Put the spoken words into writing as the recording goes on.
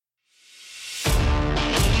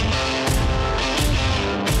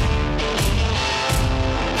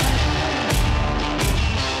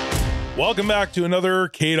Welcome back to another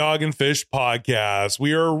K-Dog and Fish podcast.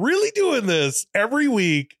 We are really doing this every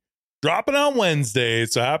week, dropping on Wednesday.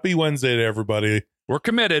 So happy Wednesday to everybody. We're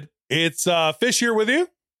committed. It's Fish here with you.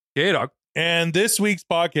 K-Dog. And this week's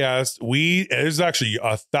podcast, it was actually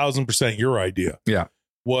 1,000% your idea. Yeah.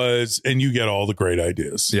 And you get all the great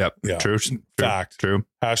ideas. Yep. Yeah. True. Fact. True.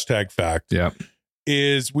 Hashtag fact. Yep.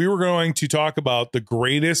 Is we were going to talk about the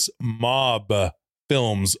greatest mob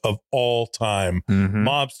films of all time. Mhm.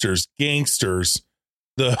 Mobsters, gangsters.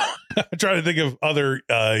 I'm trying to think of other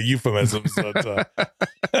euphemisms. But,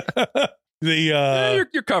 You're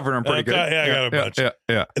covering them pretty good. Yeah, I got a bunch.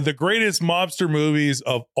 Yeah. The greatest mobster movies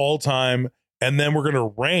of all time. And then we're going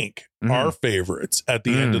to rank our favorites at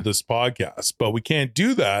the end of this podcast. But we can't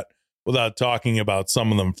do that without talking about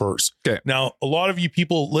some of them first. Okay. Now, a lot of you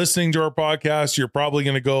people listening to our podcast, you're probably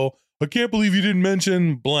going to go, I can't believe you didn't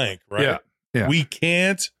mention blank, right? Yeah. We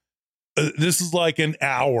can't. This is like an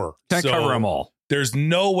hour. Can't cover them all. There's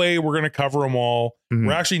no way we're going to cover them all. Mhm.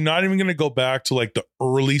 We're actually not even going to go back to like the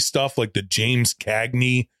early stuff, like the James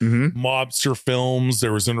Cagney mobster films.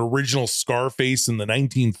 There was an original Scarface in the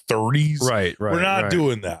 1930s. Right. We're not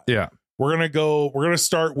doing that. Yeah. We're going to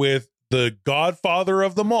start with the godfather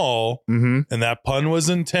of them all. Mm-hmm. And that pun was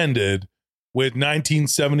intended, with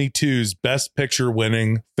 1972's Best Picture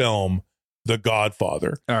winning film, The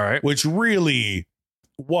Godfather. All right. Which really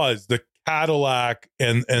was the Cadillac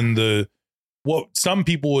and the what some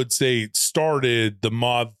people would say started the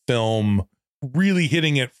mob film, really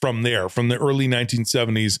hitting it from there, from the early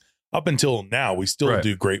 1970s up until now. We still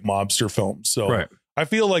do great mobster films. So I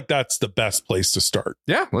feel like that's the best place to start.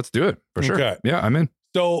 Yeah, let's do it for sure. Okay. Yeah, I'm in.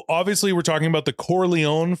 So obviously we're talking about the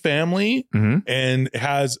Corleone family, and it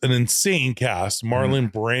has an insane cast.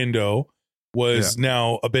 Marlon Brando was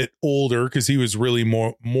now a bit older because he was really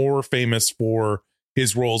more famous for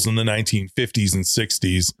his roles in the 1950s and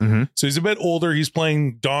 60s. So he's a bit older. He's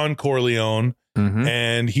playing Don Corleone,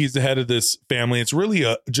 and he's the head of this family. It's really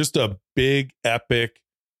just a big epic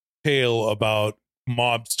tale about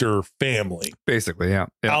mobster family. Basically, yeah.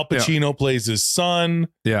 Al Pacino plays his son.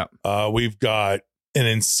 Yeah. We've got an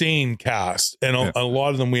insane cast, and a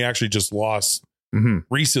lot of them we actually just lost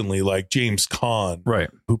recently, like James Caan,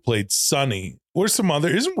 who played Sonny. What are some other?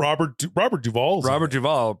 Isn't Robert Duvall? Robert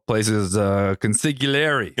Duvall plays his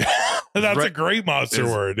consigliere. That's a great monster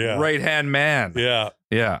word. Yeah, right hand man.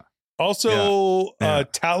 Yeah. Also,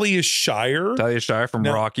 Talia Shire. Talia Shire from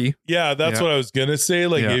Rocky. Yeah, that's what I was gonna say.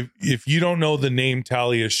 Like, if you don't know the name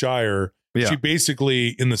Talia Shire, she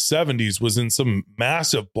basically in the 70s was in some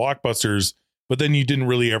massive blockbusters, but then you didn't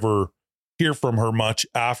really ever hear from her much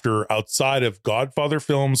outside of Godfather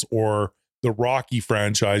films or the Rocky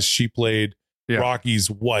franchise. She played Rocky's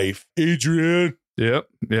wife, Adrian. Yep.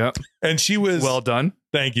 And she was well done.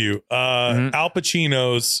 Thank you. Al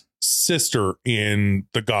Pacino's sister in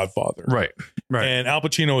The Godfather. Right. And Al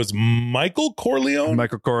Pacino is Michael Corleone.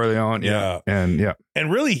 Yeah.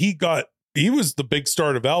 And really he was the big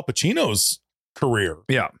start of Al Pacino's career.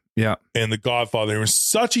 Yeah. And The Godfather, it was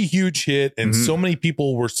such a huge hit, and so many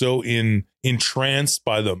people were so entranced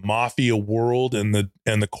by the mafia world and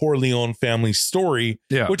the Corleone family story,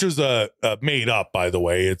 which was made up, by the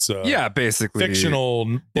way. It's basically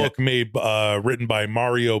fictional book made written by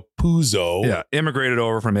Mario Puzo. Yeah, immigrated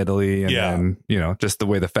over from Italy, and then just the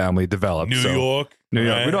way the family developed. New York.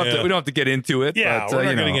 Right? We don't have to get into it. Yeah, but, we're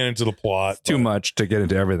not going to get into the plot. It's too much to get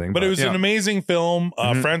into everything. But it was an amazing film.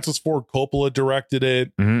 Francis Ford Coppola directed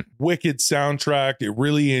it. Wicked soundtrack. It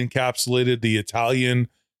really encapsulated the Italian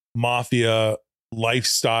mafia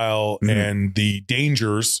lifestyle and the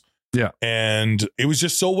dangers. Yeah. And it was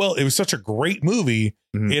just it was such a great movie.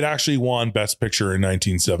 It actually won Best Picture in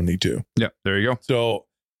 1972. Yeah, there you go. So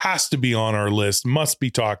has to be on our list, must be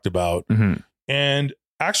talked about. And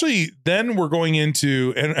actually, then we're going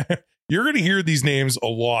into, and you're going to hear these names a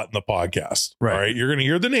lot in the podcast, right? You're going to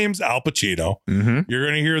hear the names Al Pacino. You're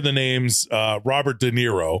going to hear the names Robert De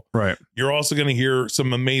Niro. Right. You're also going to hear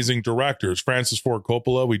some amazing directors, Francis Ford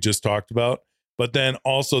Coppola, we just talked about. But then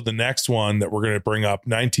also the next one that we're going to bring up,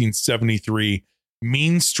 1973,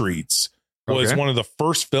 Mean Streets, was one of the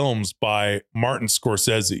first films by Martin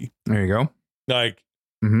Scorsese. There you go. Like,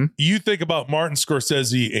 you think about Martin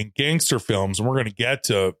Scorsese and gangster films, and we're going to get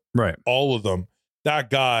to all of them. That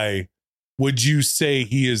guy, would you say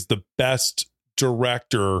he is the best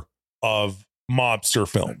director of mobster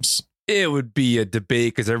films? It would be a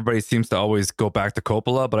debate because everybody seems to always go back to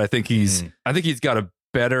Coppola, but I think he's got a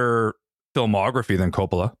better filmography than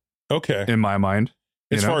Coppola. Okay, in my mind,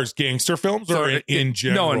 as far as gangster films, or in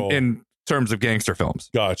general, no, in terms of gangster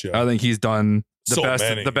films. Gotcha. I think he's done the so best,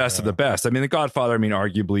 many, of the best. I mean, The Godfather,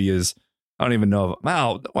 arguably is I don't even know.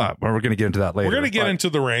 Well, we're going to get into that later. We're going to get into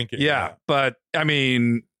the ranking. Yeah, but I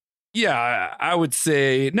mean, yeah, I would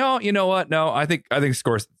say no. You know what? No, I think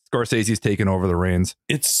Scorsese's taken over the reins.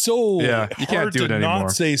 It's so you hard can't do to it anymore.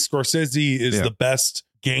 not say Scorsese is the best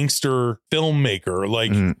gangster filmmaker.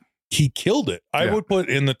 Like he killed it. I would put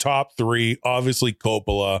in the top 3, obviously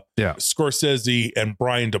Coppola, Scorsese, and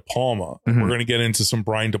Brian De Palma. We're going to get into some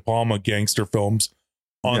Brian De Palma gangster films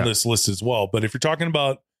on this list as well. But if you're talking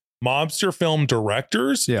about mobster film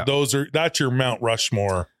directors, that's your Mount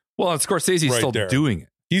Rushmore. Well, and Scorsese's right still there. doing it.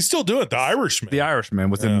 He's still doing it. The Irishman. The Irishman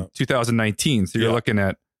was in 2019. So you're looking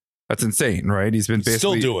at, that's insane, right? He's been basically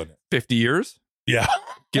still doing it. 50 years. Yeah.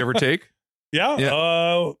 Give or take.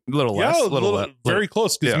 A little less. Very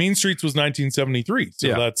close, because Mean Streets was 1973. So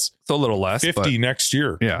that's a little less. 50 next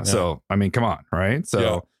year. Yeah. So, I mean, come on, right?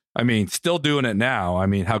 So, I mean, still doing it now. I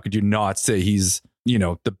mean, how could you not say he's,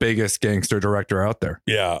 the biggest gangster director out there?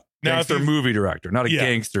 Yeah. Gangster movie director, not a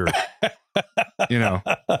gangster.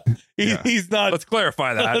 He's not. Let's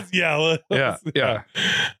clarify that.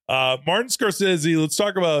 Martin Scorsese. Let's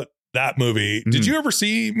talk about that movie. Did you ever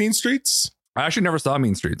see Mean Streets? I actually never saw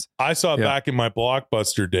Mean Streets. I saw it back in my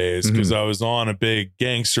Blockbuster days because I was on a big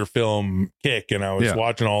gangster film kick, and I was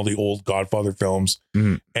watching all the old Godfather films,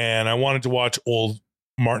 and I wanted to watch old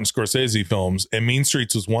Martin Scorsese films, and Mean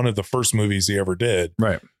Streets was one of the first movies he ever did.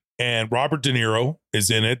 Right. And Robert De Niro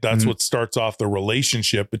is in it. That's what starts off the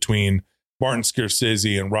relationship between Martin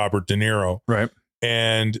Scorsese and Robert De Niro. Right.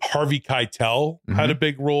 And Harvey Keitel had a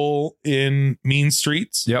big role in Mean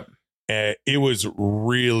Streets. Yep. It was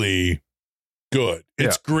really good.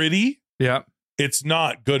 It's gritty. Yeah. It's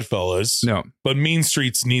not Goodfellas. No. But Mean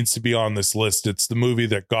Streets needs to be on this list. It's the movie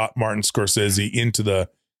that got Martin Scorsese into the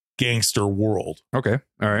gangster world. Okay.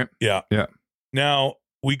 All right. Yeah. Yeah. Now,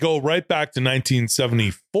 we go right back to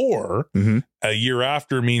 1974, a year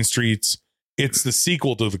after Mean Streets. It's the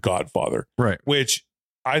sequel to The Godfather. Right. Which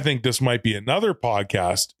I think this might be another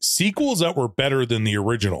podcast. Sequels that were better than the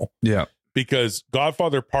original. Yeah. Because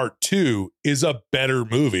Godfather Part 2 is a better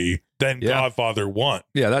movie than Godfather 1.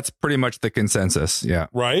 Yeah, that's pretty much the consensus. Yeah.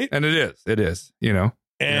 Right? And it is,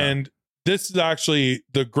 And this is actually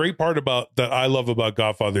the great part about that I love about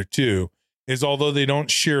Godfather 2 is although they don't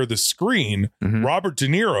share the screen, Robert De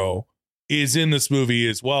Niro is in this movie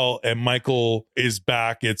as well. And Michael is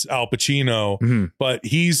back. It's Al Pacino, but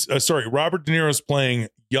Robert De Niro's playing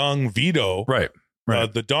young Vito. Right.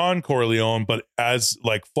 The Don Corleone, but as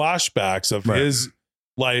like flashbacks of his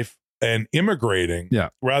life and immigrating,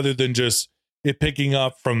 rather than just it picking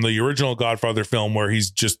up from the original Godfather film where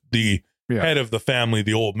he's just the head of the family,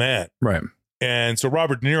 the old man. Right. And so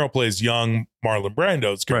Robert De Niro plays young Marlon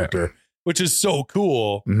Brando's character, which is so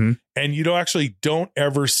cool. And you don't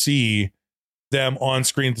ever see them on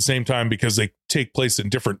screen at the same time because they take place in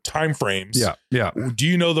different time frames. Yeah. Yeah. Do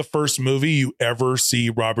you know the first movie you ever see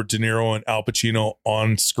Robert De Niro and Al Pacino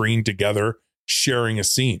on screen together sharing a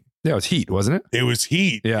scene? Yeah, it was Heat, wasn't it? It was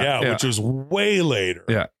Heat. Yeah. Which was way later.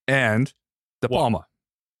 Yeah. And De Palma.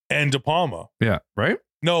 And De Palma. Yeah. Right?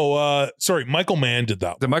 No, sorry. Michael Mann did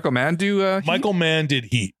that. Did Michael Mann do Heat? Michael Mann did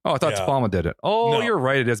Heat. Oh, I thought De Palma did it. Oh, no. You're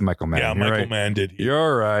right. It is Michael Mann. Yeah, Michael Mann did Heat.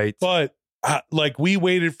 You're right. But we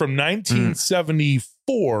waited from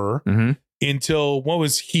 1974 until what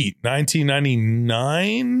was Heat?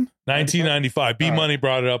 1999? 1995. B Money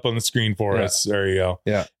brought it up on the screen for us. There you go.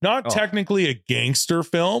 Yeah. Not technically a gangster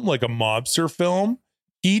film, like a mobster film.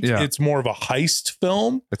 Heat, it's more of a heist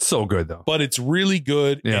film. It's so good, though. But it's really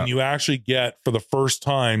good. And you actually get, for the first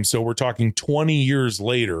time, so we're talking 20 years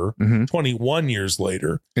later, 21 years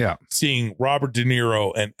later, seeing Robert De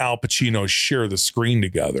Niro and Al Pacino share the screen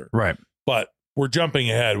together. Right. But we're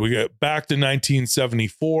jumping ahead. We get back to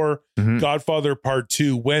 1974. Godfather Part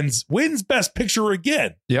 2 wins Best Picture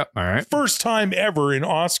again. Yep. All right. First time ever in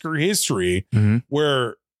Oscar history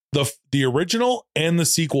where the original and the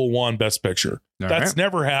sequel won Best Picture. That's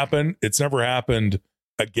never happened. It's never happened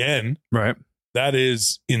again. Right. That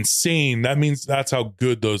is insane. That means that's how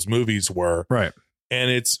good those movies were. Right. And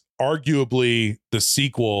it's arguably the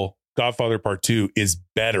sequel, Godfather Part 2, is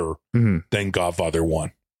better than Godfather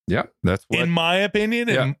 1. Yeah, that's what, in my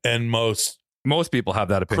opinion, and most people have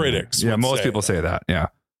that opinion. Critics, most people say that. Yeah,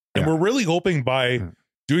 and we're really hoping by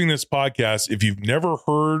doing this podcast, if you've never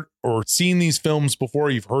heard or seen these films before,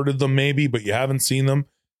 you've heard of them maybe, but you haven't seen them.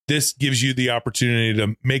 This gives you the opportunity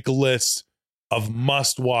to make a list of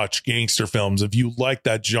must-watch gangster films if you like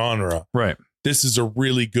that genre. Right. This is a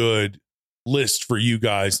really good list for you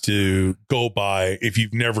guys to go by if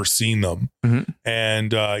you've never seen them.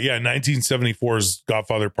 And 1974's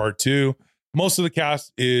Godfather Part 2. Most of the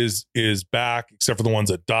cast is back except for the ones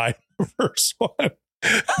that died in the first one.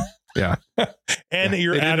 Yeah. And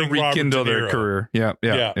you're They didn't adding Robert rekindle De their Niro. career.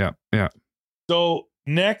 Yeah. So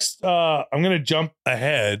next, I'm going to jump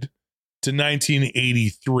ahead to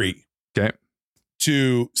 1983. Okay.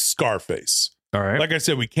 To Scarface. All right. Like I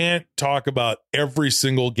said, we can't talk about every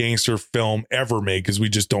single gangster film ever made because we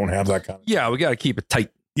just don't have that kind of. Yeah, we got to keep it tight.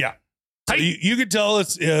 Yeah. So Tight. you could tell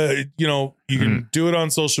us, you can do it on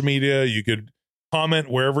social media. You could comment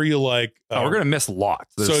wherever you like. We're going to miss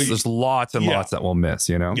lots. There's lots and lots that we'll miss,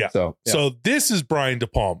 Yeah. So this is Brian De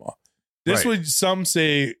Palma. This would some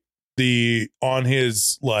say it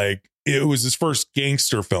was his first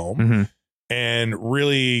gangster film and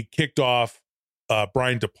really kicked off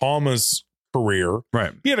Brian De Palma's career.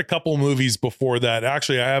 Right. He had a couple movies before that.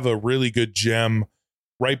 Actually, I have a really good gem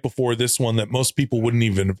right before this one that most people wouldn't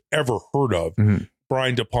even have ever heard of.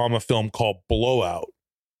 Brian De Palma film called Blowout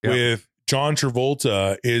with John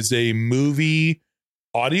Travolta. Is a movie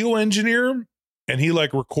audio engineer, and he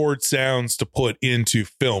records sounds to put into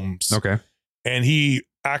films. Okay. And he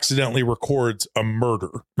accidentally records a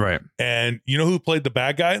murder. Right. And you know who played the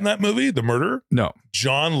bad guy in that movie, the murder? No.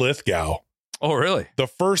 John Lithgow. Oh, really? The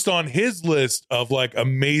first on his list of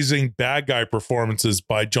amazing bad guy performances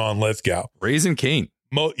by John Lithgow. Raising Cain.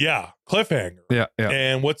 Cliffhanger. Yeah.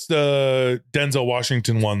 And what's the Denzel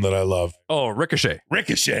Washington one that I love? Oh, Ricochet.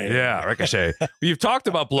 Yeah, Ricochet. You've talked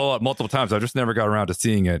about Blowout multiple times. I just never got around to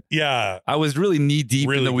seeing it. Yeah. I was really knee deep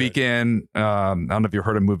Really in the good. weekend. I don't know if you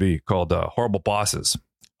heard a movie called Horrible Bosses.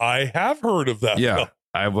 I have heard of that. Yeah.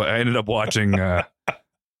 I ended up watching the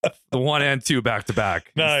 1 and 2 back to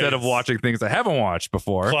back instead of watching things I haven't watched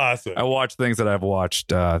before. Classic. I watched things that I've watched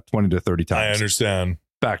 20 to 30 times. I understand.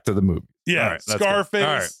 Back to the movie. Yeah. All right, that's Scarface. good.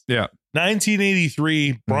 All right. Yeah.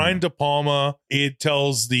 1983, Brian De Palma. It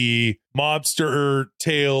tells the mobster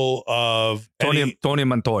tale of Tony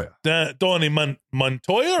Montoya. Tony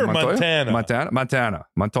Montoya or Montana? Montana.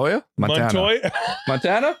 Montoya? Montoya?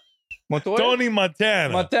 Montana? Montoya? Tony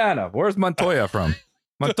Montana. Montana. Where's Montoya from?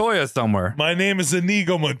 Montoya somewhere. My name is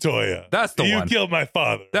Inigo Montoya. That's the you one. You killed my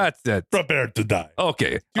father. That's it. Prepare to die.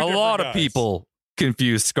 Okay. Two a lot different of guys. people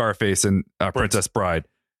confuse Scarface and Princess Bride.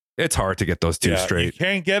 It's hard to get those two straight. You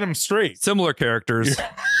can't get them straight. Similar characters.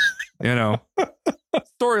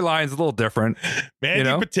 Storyline's a little different.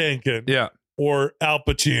 Mandy Patinkin. Yeah. Or Al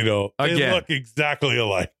Pacino. They Again. look exactly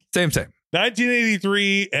alike. Same.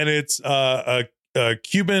 1983, and it's a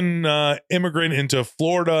Cuban immigrant into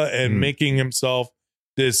Florida and making himself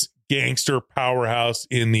this gangster powerhouse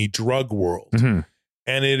in the drug world. And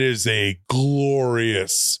it is a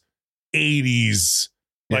glorious 80s.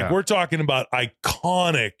 We're talking about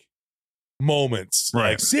iconic moments.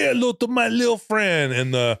 Right. Say hello to my little friend.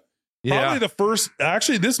 And probably the first,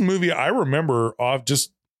 actually, this movie I remember off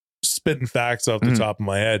just spitting facts off the top of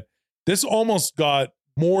my head. This almost got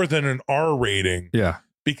more than an R rating. Yeah.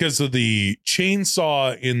 Because of the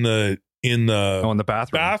chainsaw in the in the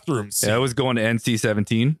bathroom scene. Yeah, it was going to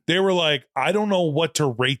NC-17. They were like, I don't know what to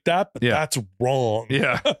rate that, but that's wrong.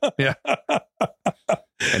 Yeah.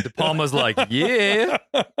 And De Palma's like, yeah.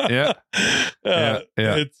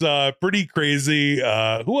 It's pretty crazy.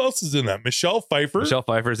 Who else is in that? Michelle Pfeiffer. Michelle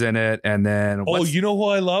Pfeiffer's in it, and then you know who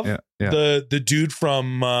I love? The dude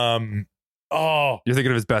from you're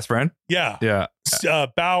thinking of his best friend? Yeah.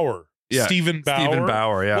 Bauer. Yeah. Steven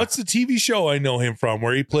Bauer. Yeah. What's the TV show I know him from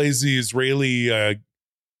where he plays the Israeli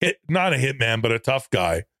not a hitman, but a tough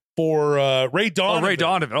guy for Ray Donovan. Ray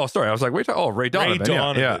Donovan. Oh, sorry. I was like, wait, Ray Donovan. Ray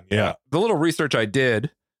Donovan. Yeah. The little research I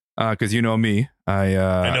did, because you know me, I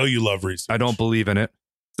know you love research. I don't believe in it.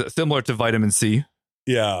 Similar to vitamin C.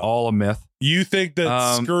 Yeah. All a myth. You think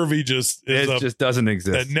that scurvy just doesn't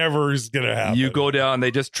exist. That never is going to happen. You go down,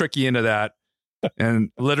 they just trick you into that. And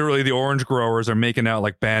literally the orange growers are making out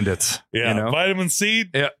like bandits. Yeah. Vitamin C?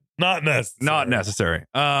 Yeah. Not necessary. Not necessary.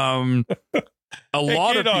 A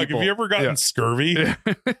lot of people. Have you ever gotten scurvy?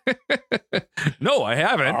 No, I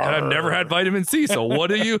haven't. And I've never had vitamin C. So what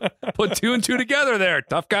do you put 2 and 2 together there?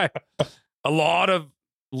 Tough guy. A lot of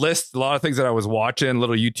lists, a lot of things that I was watching,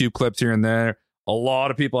 little YouTube clips here and there. A lot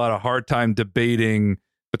of people had a hard time debating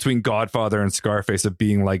between Godfather and Scarface of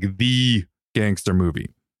being like the gangster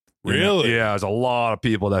movie. Really? Yeah, there's a lot of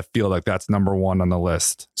people that feel like that's number one on the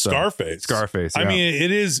list. So, Scarface. Yeah. I mean,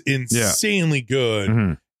 it is insanely good,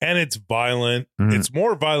 and it's violent. It's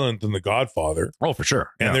more violent than The Godfather. Oh, for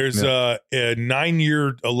sure. And there's a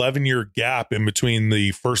 9-year, 11-year gap in between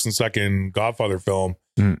the first and second Godfather film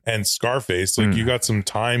and Scarface. Like you got some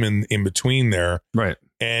time in between there. Right.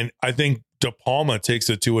 And I think De Palma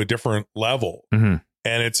takes it to a different level. And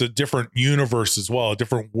it's a different universe as well, a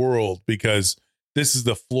different world, because this is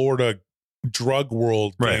the Florida drug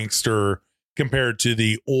world gangster compared to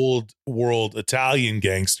the old world Italian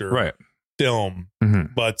gangster film.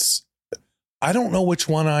 But I don't know which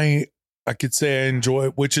one I could say I enjoy,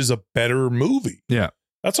 which is a better movie. Yeah.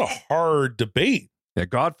 That's a hard debate. Yeah,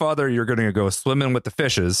 Godfather, you're going to go swimming with the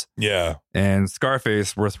fishes. Yeah. And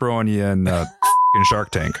Scarface, we're throwing you in a fucking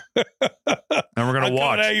Shark Tank. And we're going to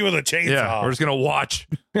watch. Coming at you with a chainsaw. Yeah, we're just going to watch,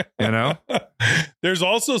 you know? There's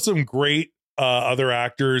also some great other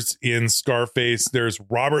actors in Scarface. There's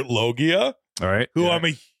Robert Loggia, all right, who I'm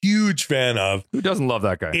a huge fan of. Who doesn't love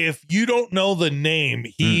that guy? If you don't know the name,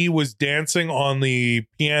 he was dancing on the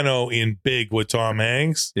piano in Big with Tom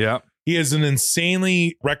Hanks. Yeah. He has an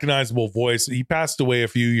insanely recognizable voice. He passed away a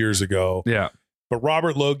few years ago. Yeah. But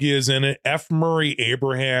Robert Loggia is in it. F. Murray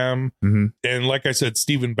Abraham. And like I said,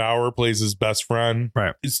 Stephen Bauer plays his best friend.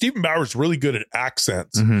 Right. Stephen Bauer's really good at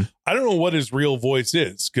accents. I don't know what his real voice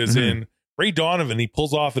is, because in Ray Donovan, he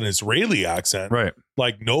pulls off an Israeli accent. Right.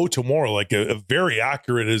 Like No Tomorrow, like a very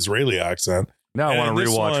accurate Israeli accent. Now I want to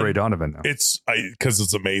rewatch one, Ray Donovan now. It's because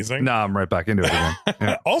it's amazing. No, I'm right back into it again.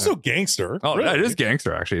 Yeah. Also gangster. Oh, really. It is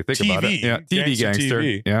gangster, actually. Think TV, about it. Yeah, TV gangster.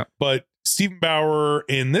 TV. Yeah. But Stephen Bauer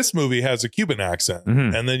in this movie has a Cuban accent.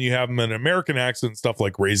 And then you have him an American accent, stuff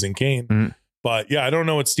like Raising Cain. But yeah, I don't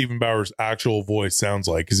know what Stephen Bauer's actual voice sounds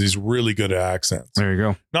like, because he's really good at accents. There you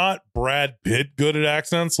go. Not Brad Pitt good at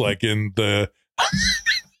accents, like in the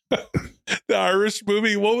Irish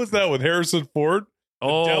movie. What was that with Harrison Ford?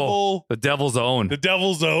 The Devil's Own. The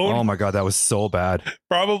Devil's Own. Oh my God, that was so bad.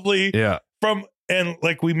 Probably. Yeah. And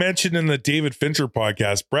like we mentioned in the David Fincher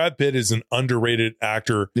podcast, Brad Pitt is an underrated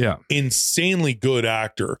actor. Yeah. Insanely good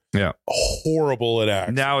actor. Yeah. Horrible at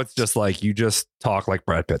acting. Now it's just like you just talk like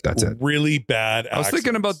Brad Pitt. That's it. Really bad. I was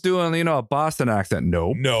thinking about doing, a Boston accent.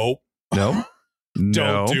 No. No.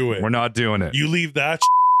 Don't do it. We're not doing it. You leave that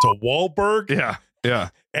to Wahlberg. Yeah. Yeah.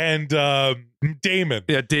 And Damon.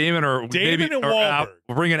 Yeah, Damon or maybe and Wahlberg.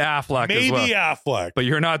 We'll bring in Affleck Maybe as well. Affleck. But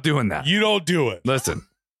you're not doing that. You don't do it. Listen,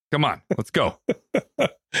 come on, let's go.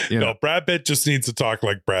 No, Brad Pitt just needs to talk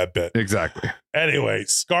like Brad Pitt. Exactly. Anyway,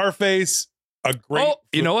 Scarface, a great. Oh,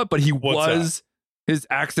 you know what? But his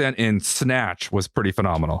accent in Snatch was pretty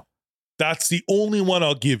phenomenal. That's the only one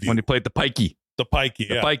I'll give you. When he played the Pikey. The Pikey.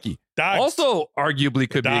 The Pikey. Dogs. Also, arguably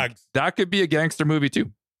could be a gangster movie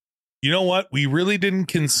too. You know what? We really didn't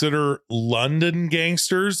consider London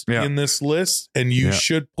gangsters in this list, and you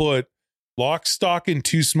should put Lock, Stock, and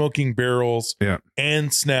Two Smoking Barrels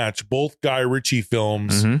and Snatch, both Guy Ritchie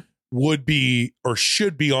films, would be or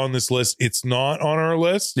should be on this list. It's not on our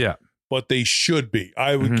list, but they should be.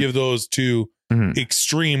 I would give those two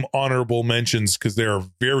extreme honorable mentions, because they are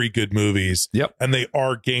very good movies. Yep. And they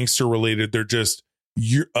are gangster related. They're just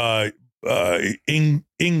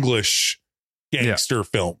English gangster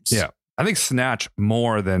films. Yeah. I think Snatch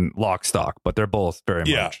more than Lock, Stock, but they're both very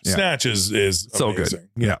much. Yeah. Snatch is so amazing.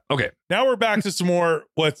 Good. Yeah. Okay. Now we're back to some more.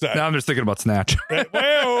 What's that? Now I'm just thinking about Snatch.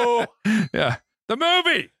 Yeah. The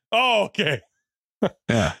movie. Oh, okay.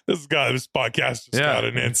 Yeah. This podcast just got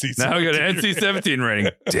an NC-17. Now we got an NC-17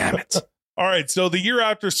 rating. Damn it. All right. So the year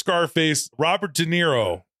after Scarface, Robert De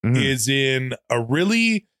Niro is in a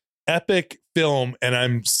really epic film. And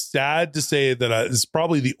I'm sad to say that this is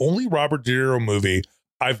probably the only Robert De Niro movie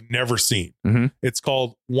I've never seen. It's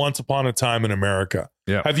called Once Upon a Time in America.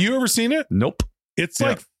 Yeah. Have you ever seen it? Nope. It's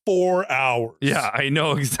like 4 hours. Yeah, I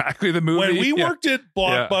know exactly the movie. When we worked at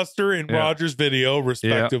Blockbuster and Rogers Video,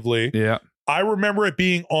 respectively, I remember it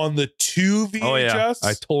being on the 2 VHS. Oh, yeah.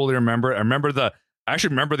 I totally remember it. I actually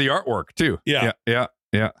remember the artwork too. Yeah. It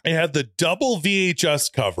had the double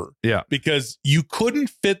VHS cover. Yeah. Because you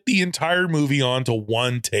couldn't fit the entire movie onto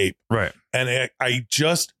one tape. Right. And I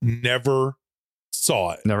just never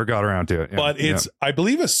saw it. Never got around to it. Yeah. But it's, I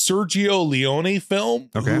believe, a Sergio Leone film,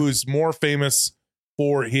 who's more famous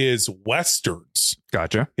for his Westerns.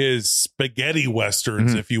 Gotcha. His spaghetti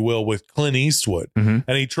Westerns, if you will, with Clint Eastwood. And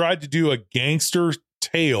he tried to do a gangster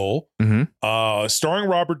tale starring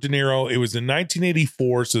Robert De Niro. It was in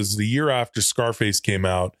 1984, so it's the year after Scarface came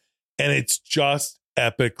out. And it's just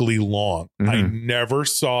epically long. I never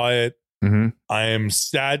saw it. I am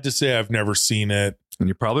sad to say I've never seen it. And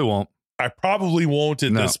you probably won't. I probably won't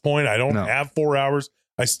at this point. I don't have 4 hours.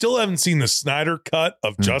 I still haven't seen the Snyder cut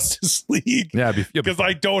of Justice League. Yeah, because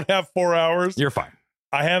I don't have 4 hours. You're fine.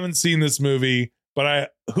 I haven't seen this movie,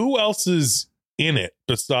 but who else is in it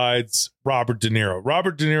besides Robert De Niro?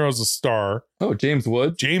 Robert De Niro's a star. Oh, James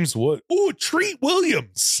Woods. Oh, Treat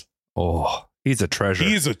Williams. Oh, he's a treasure.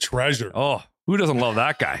 He's a treasure. Oh, who doesn't love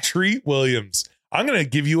that guy? Treat Williams. I'm going to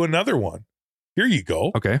give you another one. Here you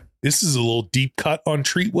go. Okay. This is a little deep cut on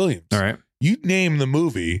Treat Williams. All right. You name the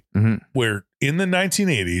movie where in the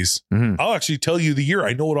 1980s, I'll actually tell you the year.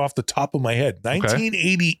 I know it off the top of my head.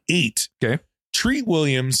 1988. Okay. Treat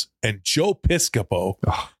Williams and Joe Piscopo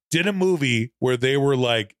did a movie where they were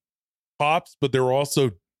like cops, but they were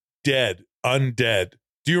also undead.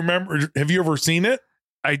 Do you remember? Have you ever seen it?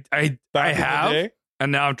 I have.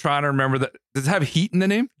 And now I'm trying to remember that. Does it have heat in the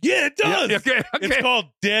name? Yeah, it does. Yeah, okay. It's called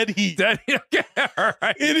Dead Heat. Okay. All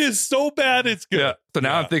right. It is so bad, it's good. Yeah. So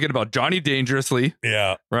now I'm thinking about Johnny Dangerously.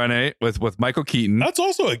 Yeah. Right. With Michael Keaton. That's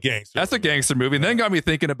also a gangster. That's a gangster movie. And then got me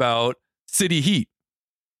thinking about City Heat.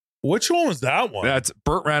 Which one was that one? That's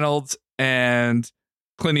Burt Reynolds and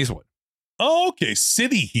Clint Eastwood. Oh, okay.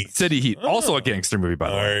 City Heat. City Heat. Also a gangster movie, by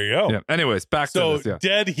the way. There you go. Yeah. Anyways, back to this. Yeah.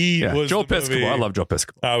 Dead Heat was Joe the movie Piscopo. I love Joe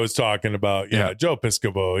Piscopo. I was talking about. Yeah. Joe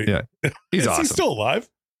Piscopo. Yeah. He's awesome. Is he still alive?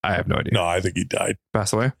 I have no idea. No, I think he died.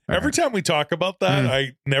 Passed away? Every time we talk about that,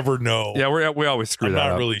 I never know. Yeah, we always screw I'm that up.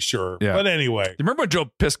 not really sure. Yeah. But anyway. Do you remember when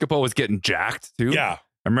Joe Piscopo was getting jacked too? Yeah.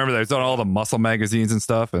 I remember that. He was on all the muscle magazines and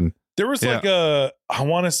stuff. And there was like I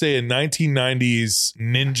want to say a 1990s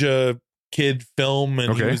ninja kid film,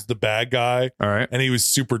 and he was the bad guy. All right. And he was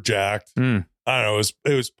super jacked. I don't know.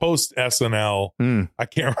 It was post SNL. I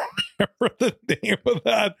can't remember the name of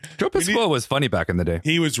that. Joe Piscopo was funny back in the day.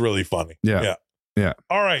 He was really funny. Yeah.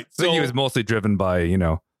 All right. I think he was mostly driven by,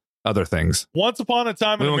 other things. Once Upon a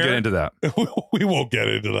Time in America. We won't get into that. We won't get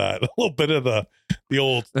into that. A little bit of the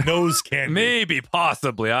old nose candy. Maybe,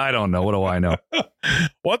 possibly. I don't know. What do I know?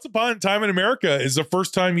 Once Upon a Time in America is the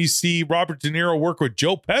first time you see Robert De Niro work with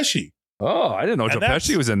Joe Pesci. Oh, I didn't know Joe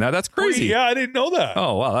Pesci was in that. That's crazy. I didn't know that.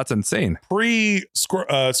 Oh, wow. That's insane.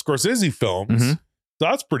 Scorsese films. So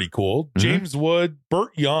that's pretty cool. James Wood,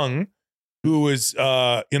 Burt Young, who was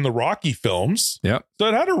in the Rocky films. Yep. So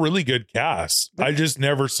it had a really good cast. I just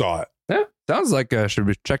never saw it. Yeah. Sounds like I should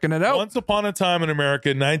be checking it out. Once Upon a Time in America,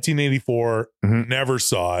 1984. Never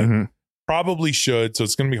saw it. Probably should. So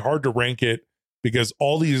it's going to be hard to rank it because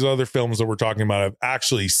all these other films that we're talking about I've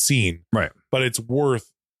actually seen. Right. But it's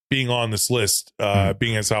worth being on this list,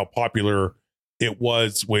 being as how popular it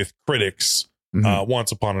was with critics.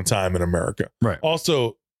 Once Upon a Time in America. Right.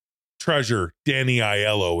 Also, Treasure, Danny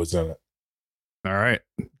Aiello was in it. All right.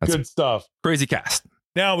 That's good stuff. Crazy cast.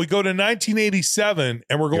 Now we go to 1987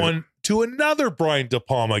 and we're going to another Brian De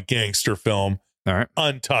Palma gangster film. All right.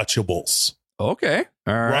 Untouchables. Okay.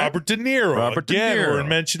 All right. Robert De Niro. Again, we're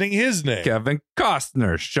mentioning his name. Kevin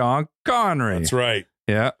Costner, Sean Connery. That's right.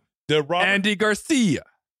 Yeah. Andy Garcia.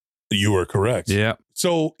 You were correct. Yeah.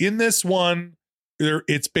 So in this one,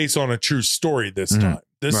 it's based on a true story this time.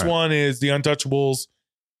 This one is The Untouchables.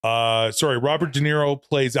 Robert De Niro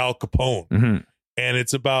plays Al Capone. And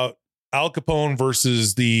it's about Al Capone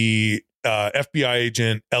versus the FBI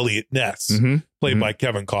agent Elliot Ness, played by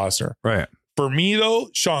Kevin Costner. Right. For me, though,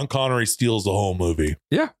 Sean Connery steals the whole movie.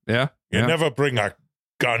 Yeah. You never bring a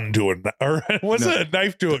gun to a a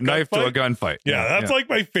knife to a gunfight. Yeah, that's like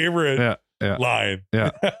my favorite line.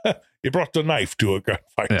 Yeah. You brought the knife to a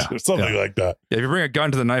gunfight or something like that. Yeah, if you bring a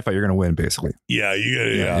gun to the knife fight, you're going to win, basically. Yeah,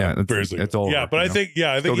 it's over. Yeah, but I think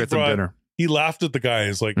he laughed at the guy.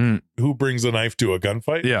 He's like, who brings a knife to a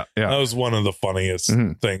gunfight? Yeah. That was one of the funniest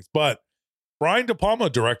things. But Brian De Palma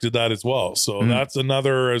directed that as well. So that's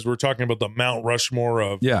another, as we're talking about the Mount Rushmore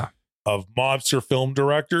of mobster film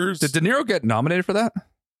directors. Did De Niro get nominated for that?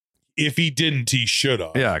 If he didn't, he should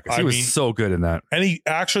have. Yeah, because he was so good in that. And he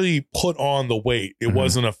actually put on the weight. It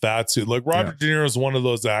wasn't a fat suit. Like Robert De Niro is one of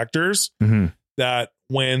those actors that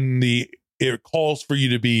when it calls for you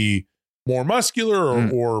to be more muscular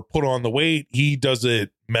or put on the weight, he does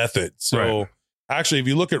it method. So actually, if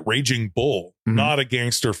you look at Raging Bull, not a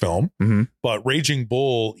gangster film, but Raging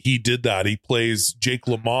Bull, he did that. He plays Jake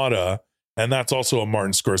LaMotta, and that's also a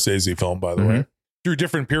Martin Scorsese film, by the way. Through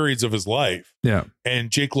different periods of his life. Yeah.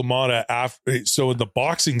 And Jake LaMotta, so in the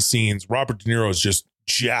boxing scenes, Robert De Niro is just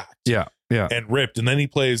jacked. Yeah. And ripped. And then he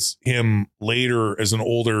plays him later as an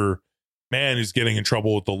older man who's getting in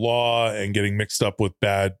trouble with the law and getting mixed up with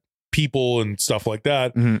bad people and stuff like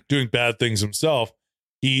that, doing bad things himself.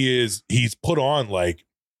 He's put on like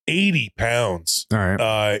 80 pounds. All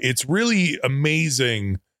right. It's really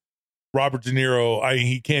amazing. Robert De Niro,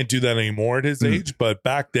 he can't do that anymore at his age, but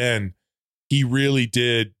back then, he really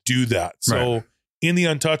did do that. So in The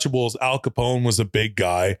Untouchables, Al Capone was a big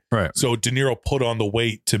guy. Right. So De Niro put on the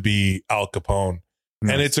weight to be Al Capone.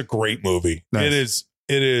 Nice. And it's a great movie. Nice.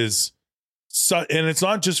 It is. And it's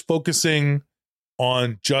not just focusing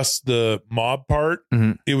on just the mob part.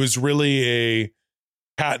 It was really a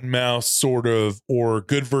cat and mouse sort of, or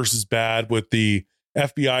good versus bad with the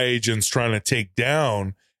FBI agents trying to take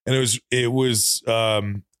down. And it was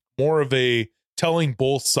more of a telling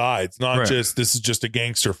both sides, not Right. just this is just a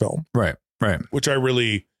gangster film, Right. which I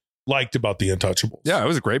really liked about The Untouchables. Yeah, it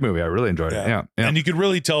was a great movie. I really enjoyed it. Yeah. And you could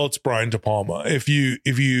really tell it's Brian De Palma if you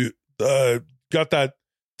got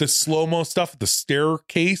the slow-mo stuff at the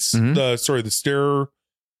staircase, Mhm. the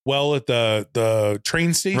stairwell at the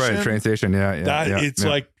train station. Right, train station. Yeah. It's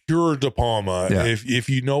like pure De Palma. Yeah. If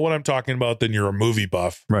you know what I'm talking about, then you're a movie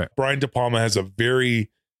buff. Right. Brian De Palma has a very,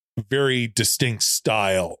 very distinct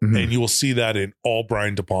style, Mhm. and you will see that in all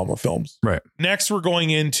Brian De Palma films. Right. Next, we're going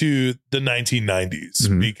into the 1990s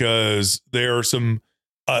Mhm. because there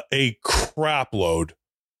are a crap load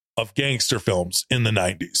of gangster films in the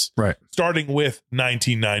 90s. Right. Starting with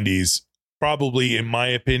 1990s, probably in my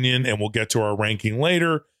opinion, and we'll get to our ranking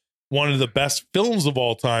later, one of the best films of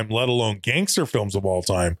all time, let alone gangster films of all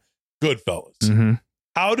time, Goodfellas. Mhm.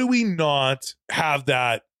 How do we not have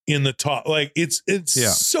that in the top? Like it's Yeah.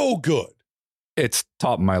 so good. It's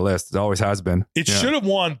top of my list. It always has been. It Yeah. should have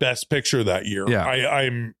won Best Picture that year. Yeah.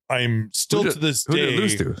 I'm still to this Who did day it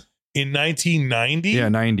lose to? in 1990. Yeah,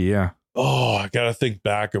 90. Yeah. Oh, I gotta think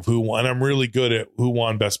back of who won. I'm really good at who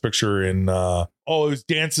won Best Picture in it was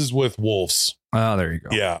Dances with Wolves. Oh, there you go.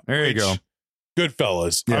 Yeah. There you go.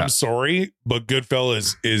 Goodfellas. Yeah. I'm sorry, but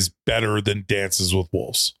Goodfellas is better than Dances with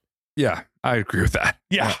Wolves. Yeah, I agree with that.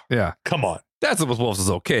 Yeah. Yeah. Come on. Dances with Wolves is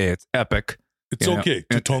okay. It's epic. It's You know, okay.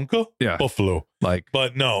 it- Tatonka? yeah. Buffalo. Like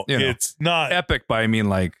But no, You know. it's not epic by I mean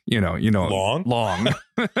like, long. long.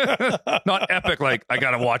 Not epic like I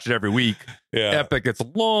got to watch it every week. Yeah. Epic, it's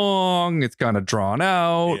long, it's kind of drawn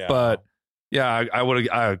out, Yeah. but yeah, I would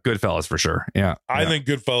Goodfellas for sure. Yeah. I Yeah. think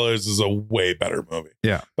Goodfellas is a way better movie.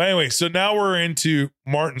 Yeah. But anyway, so now we're into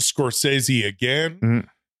Martin Scorsese again,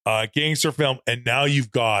 Mhm. gangster film, and now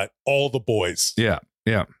you've got all the boys. Yeah.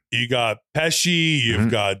 Yeah. You got Pesci, you've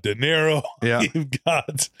Mhm. got De Niro, Yeah. you've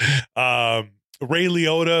got Ray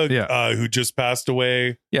Liotta, Yeah. who just passed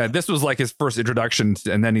away. Yeah, this was like his first introduction,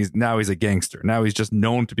 and then he's a gangster. Now he's just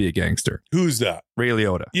known to be a gangster. Who's that? Ray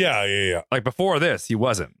Liotta. Yeah. Like before this, he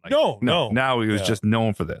wasn't. Like, No. Now he was Yeah. just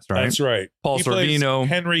known for this, right? That's right. Paul He plays Sorvino.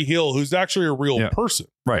 Henry Hill, who's actually a real Yeah. person.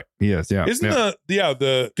 Right. He is. Yeah. Isn't yeah.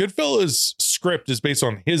 the Goodfellas script is based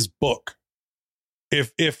on his book?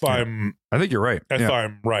 If I'm I think you're right. if Yeah.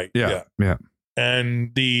 I'm right. Yeah. Yeah.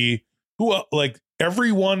 And like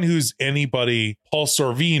everyone who's anybody, Paul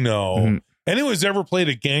Sorvino, Mhm. anyone who's ever played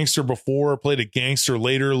a gangster before, played a gangster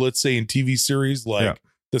later, let's say in TV series like Yeah.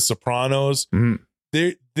 The Sopranos, Mhm.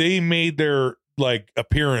 they made their like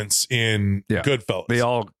appearance in Yeah. Goodfellas. They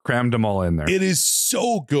all crammed them all in there. It is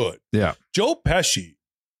so good. Yeah. Joe Pesci,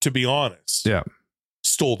 to be honest, Yeah.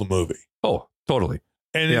 stole the movie. Oh, totally.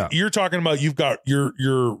 And Yeah. you're talking about you've got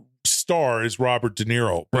your star is Robert De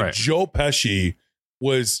Niro, but Right. Joe Pesci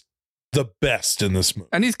was the best in this movie.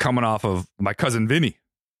 And he's coming off of My Cousin Vinny.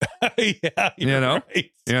 Yeah, you're know?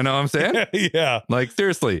 right. You know what I'm saying? yeah, Like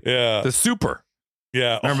seriously, yeah, the Super.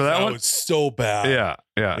 yeah. Remember that one? was so bad. Yeah.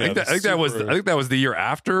 Yeah. I the think that was Super. the year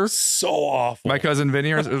after So awful. My Cousin Vinny.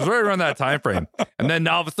 It was right around that time frame. And then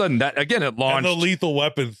all of a sudden, that again, it and launched. the Lethal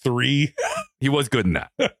Weapon 3. He was good in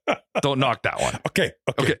that. Don't knock that one. Okay.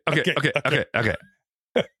 Okay. All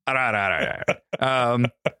right.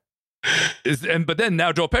 But then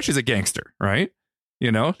now Joe Pesci's a gangster, right?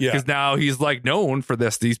 You know, Yeah. because now he's like known for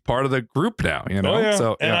this. He's part of the group now. You know, Oh, yeah.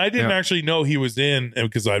 so and yeah, I didn't yeah. actually know he was in,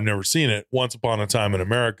 because I've never seen it, Once Upon a Time in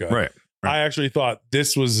America. Right. I actually thought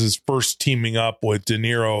this was his first teaming up with De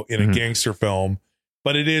Niro in a Mhm. gangster film,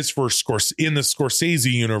 but it is for in the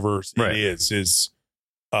Scorsese universe. Right. It is his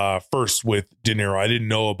first with De Niro. I didn't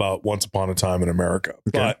know about Once Upon a Time in America,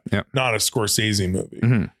 but yeah. not a Scorsese movie.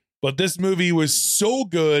 Mhm. But this movie was so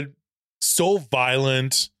good, so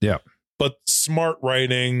violent. Yeah. But smart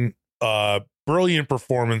writing, brilliant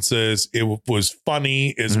performances. It was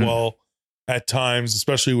funny as Mhm. well at times,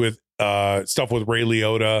 especially with stuff with Ray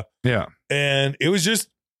Liotta. Yeah. And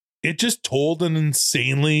it just told an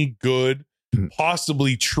insanely good, Mhm.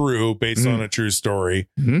 possibly true, based on a true story,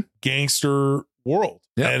 Mhm. gangster world.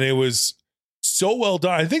 Yeah. And it was so well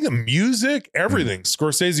done. I think the music, everything,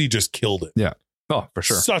 Scorsese just killed it. Yeah. Oh, for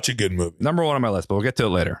sure. Such a good movie. Number one on my list, but we'll get to it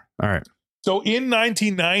later. All right. So in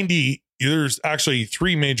 1990, there's actually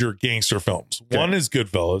three major gangster films. Okay. One is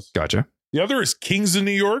Goodfellas. Gotcha. The other is Kings of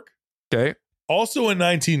New York. Okay. Also in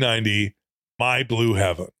 1990, My Blue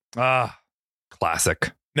Heaven.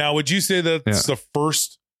 Classic. Now, would you say that's the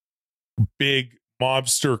first big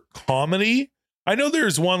mobster comedy? I know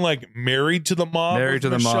there's one like Married to the Mob. Married with to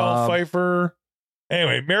the Michelle Mob. Pfeiffer.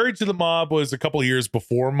 Anyway, Married to the Mob was a couple of years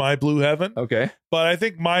before My Blue Heaven. Okay. But I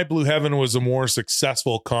think My Blue Heaven was a more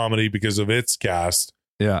successful comedy because of its cast.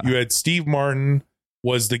 Yeah. You had Steve Martin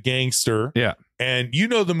was the gangster. Yeah. And you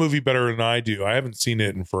know the movie better than I do. I haven't seen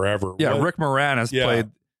it in forever. Yeah, Rick Moranis played.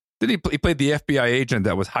 He played the FBI agent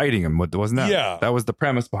that was hiding him? Wasn't that? Yeah, that was the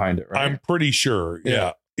premise behind it, right? I'm pretty sure.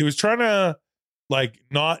 Yeah, he was trying to like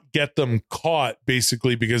not get them caught,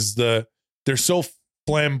 basically, because they're so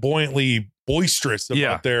flamboyantly boisterous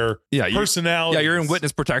about their personality. Yeah, you're in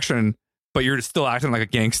witness protection, but you're still acting like a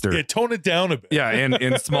gangster. Yeah, tone it down a bit. Yeah,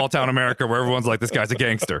 in small town America where everyone's like, this guy's a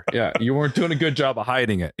gangster. Yeah, you weren't doing a good job of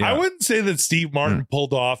hiding it. Yeah. I wouldn't say that Steve Martin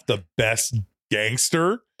pulled off the best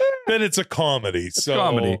gangster, but it's a comedy. It's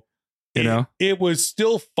comedy. It was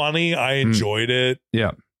still funny. I enjoyed it.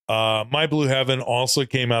 Yeah. My Blue Heaven also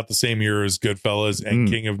came out the same year as Goodfellas and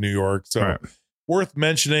King of New York. So worth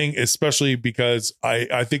mentioning, especially because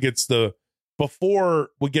I think it's before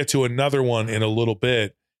we get to another one in a little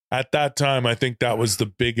bit. At that time, I think that was the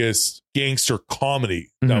biggest gangster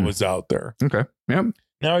comedy that was out there. Okay. Yeah.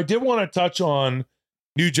 Now, I did want to touch on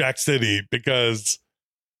New Jack City because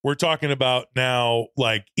we're talking about now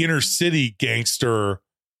like inner city gangster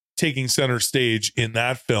taking center stage in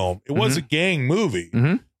that film. It was a gang movie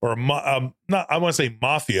or not. I want to say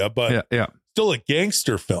mafia, but still a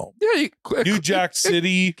gangster film. Yeah, New Jack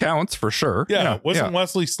City counts for sure. Yeah, wasn't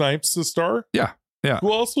Wesley Snipes the star? Yeah.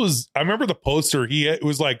 Who else was? I remember the poster. It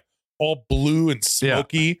was like all blue and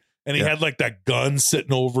smoky, and he had like that gun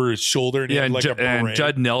sitting over his shoulder. And he had like and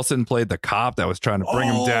Judd Nelson played the cop that was trying to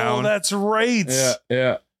bring him down. Oh, that's right.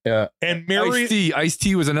 Yeah. And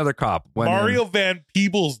Ice-T was another cop. Mario Van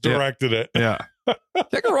Peebles directed it. Yeah.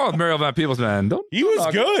 Can't go wrong with Mario Van Peebles, man. He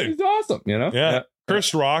was good. He's awesome, Yeah.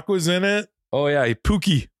 Chris Rock was in it. Oh, yeah.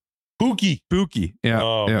 Pookie. Yeah.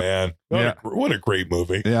 Oh, man. What a great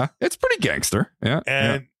movie. Yeah. It's pretty gangster. Yeah.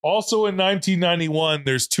 And also in 1991,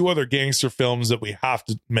 there's two other gangster films that we have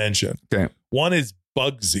to mention. Okay. One is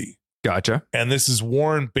Bugsy. Gotcha. And this is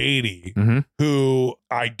Warren Beatty, who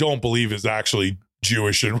I don't believe is actually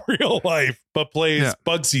Jewish in real life, but plays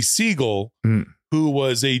Bugsy Siegel, who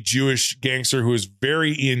was a Jewish gangster who was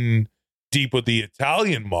very in deep with the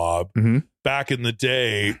Italian mob back in the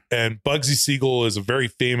day. And Bugsy Siegel is a very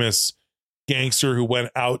famous gangster who went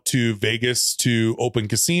out to Vegas to open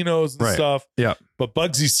casinos and stuff. Yeah. But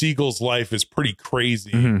Bugsy Siegel's life is pretty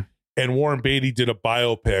crazy. And Warren Beatty did a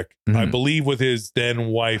biopic, I believe, with his then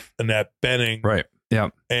wife, Annette Bening. Right. Yeah.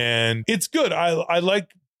 And it's good. I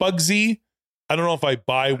like Bugsy. I don't know if I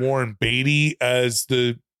buy Warren Beatty as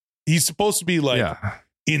he's supposed to be like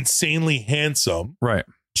insanely handsome, right?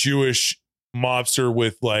 Jewish mobster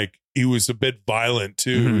with like, he was a bit violent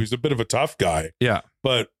too. He was a bit of a tough guy. Yeah.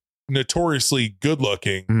 But notoriously good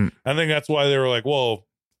looking. I think that's why they were like, well,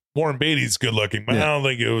 Warren Beatty's good looking, but I don't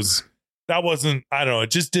think I don't know.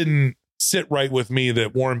 It just didn't sit right with me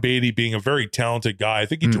that Warren Beatty, being a very talented guy, I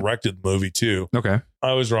think he directed the movie too. Okay.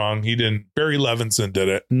 I was wrong. He didn't. Barry Levinson did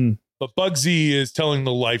it. But Bugsy is telling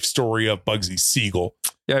the life story of Bugsy Siegel.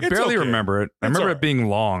 Yeah, I barely remember it. I remember it being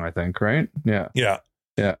long, I think, right? Yeah.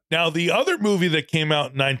 Now, the other movie that came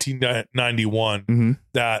out in 1991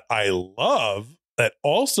 that I love, that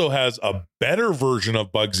also has a better version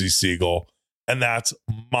of Bugsy Siegel, and that's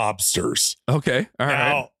Mobsters. Okay. All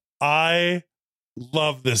right. I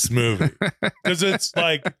love this movie because it's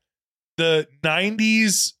like the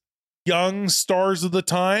 90s young stars of the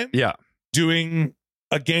time doing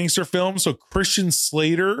a gangster film. So Christian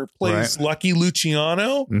Slater plays Lucky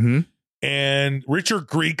Luciano, and Richard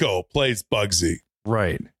Grieco plays Bugsy.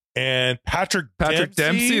 Right. And Patrick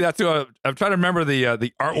Dempsey. That's who I'm trying to remember the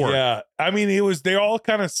artwork. Yeah. I mean, they all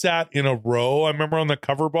kind of sat in a row. I remember on the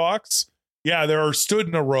cover box. Yeah, they are stood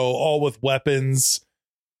in a row, all with weapons.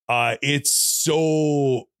 It's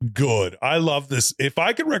so good. I love this. If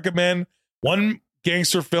I could recommend one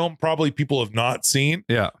gangster film probably people have not seen,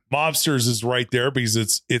 Mobsters is right there,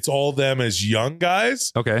 because it's all them as young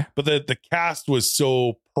guys. Okay. But the cast was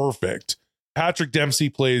so perfect. Patrick Dempsey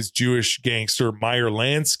plays Jewish gangster Meyer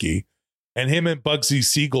Lansky, and him and Bugsy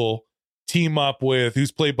Siegel team up with,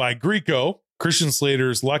 who's played by Grieco, Christian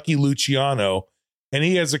Slater's Lucky Luciano, and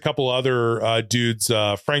he has a couple other dudes,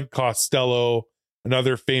 Frank Costello,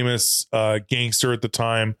 another famous gangster at the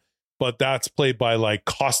time, but that's played by like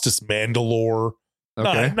Costas Mandylor.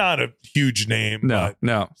 Okay. Not a huge name.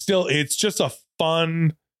 No. Still, it's just a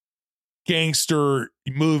fun gangster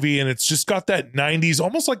movie, and it's just got that 90s,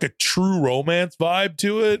 almost like a True Romance vibe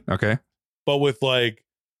to it. Okay. But with like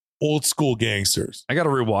old school gangsters. I got to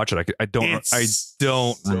rewatch it. I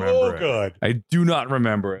don't remember good. It. I do not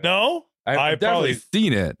remember it. No? I've definitely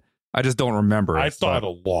seen it. I just don't remember it. I thought a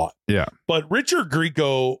lot. Yeah. But Richard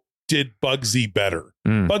Grieco did Bugsy better.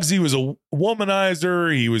 Bugsy was a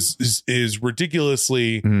womanizer. He is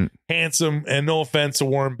ridiculously handsome, and no offense to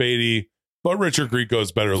Warren Beatty, but Richard Grieco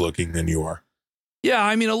is better looking than you are. Yeah,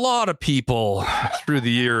 I mean, a lot of people through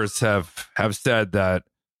the years have said that,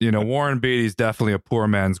 Warren Beatty's definitely a poor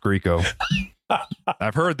man's Grieco.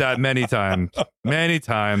 I've heard that many times. Many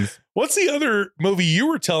times. What's the other movie you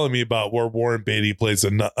were telling me about where Warren Beatty plays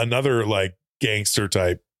another like gangster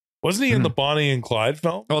type? Wasn't he in the Bonnie and Clyde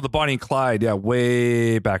film? Oh, the Bonnie and Clyde. Yeah,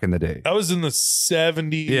 way back in the day. That was in the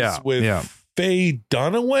 70s with yeah. Faye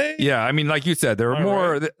Dunaway. Yeah, I mean, like you said, they were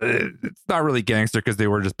more. Right. It's not really gangster because they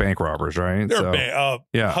were just bank robbers, right?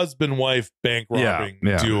 They're husband-wife bank robbing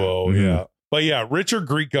duo. Mm-hmm. Yeah, but yeah, Richard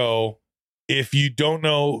Grieco. If you don't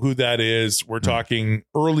know who that is, we're talking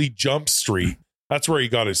early Jump Street. That's where he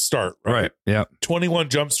got his start, right? Yeah. 21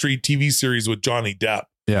 Jump Street TV series with Johnny Depp.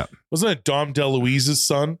 Yeah, wasn't it Dom DeLuise's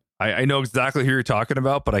son? I know exactly who you're talking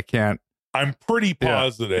about, but I can't. I'm pretty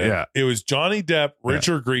positive. Yeah. It was Johnny Depp,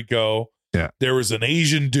 Richard Grieco. Yeah. There was an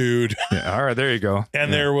Asian dude. Yeah. All right, there you go.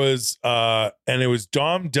 And there was and it was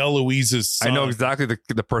Dom DeLuise's son. I know exactly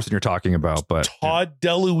the person you're talking about, but Todd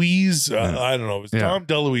DeLuise. I don't know. It was Dom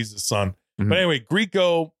DeLuise's son. Mm-hmm. But anyway,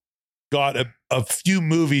 Grieco got a few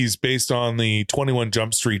movies based on the 21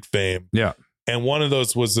 Jump Street fame. Yeah. And one of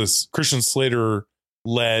those was this Christian Slater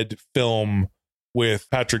led film with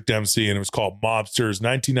Patrick Dempsey, and it was called Mobsters,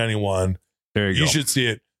 1991. There you go. You should see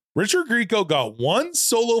it. Richard Grieco got one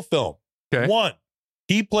solo film. Okay. One.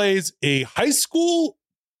 He plays a high school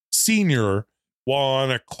senior while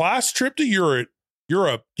on a class trip to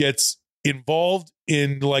Europe gets involved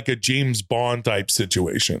in like a James Bond type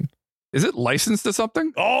situation. Is it licensed to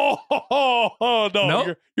something? Oh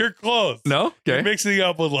no. You're close. No? Okay. You're mixing it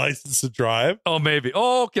up with License to Drive. Oh, maybe.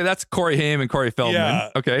 Oh, okay. That's Corey Haim and Corey Feldman. Yeah.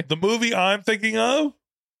 Okay. The movie I'm thinking of,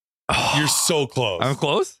 you're so close. I'm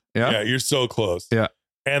close? Yeah. Yeah, you're so close. Yeah.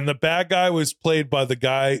 And the bad guy was played by the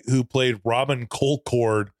guy who played Robin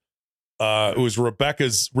Colcord. It was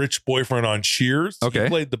Rebecca's rich boyfriend on Cheers. Okay. He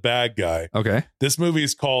played the bad guy. Okay. This movie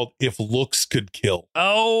is called If Looks Could Kill.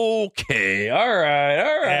 Okay. All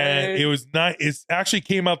right. And it was not. It actually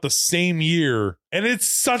came out the same year, and it's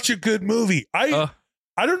such a good movie. I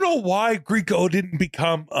don't know why Grieco didn't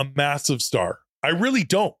become a massive star. I really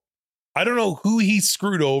don't. I don't know who he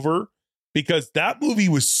screwed over. Because that movie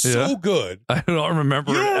was so good. I don't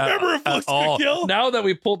remember. You don't remember If Looks Could Kill? Now that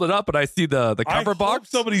we pulled it up and I see the cover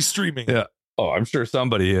box. Somebody's streaming. Yeah. Oh, I'm sure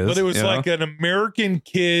somebody is. But it was like an American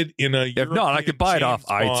kid in a If not, I could buy it off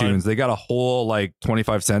iTunes. They got a whole like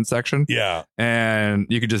 25-cent section. Yeah. And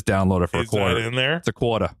you could just download it for a quarter. Is that in there? It's a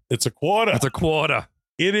quarter. It's a quarter. It's a quarter.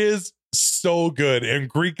 It is so good. And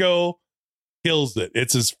Grieco kills it.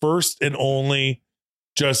 It's his first and only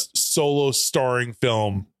just solo starring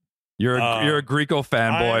film. You're a Grieco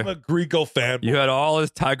fanboy. I'm a Grieco fanboy. You had all his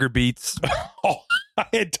Tiger Beats. Oh, I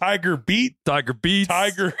had Tiger Beats. What are the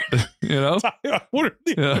tigers?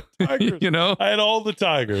 I had all the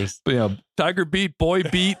tigers. Yeah, Tiger Beat, Boy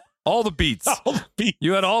Beat, all the beats. All the beats.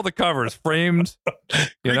 You had all the covers framed.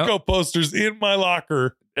 Grieco posters in my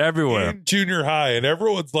locker everywhere in junior high, and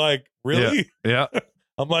everyone's like, "Really?" Yeah.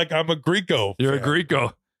 I'm like, "I'm a Grieco. You're a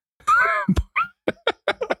Grieco."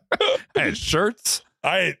 I had shirts.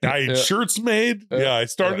 I had shirts made. Yeah, I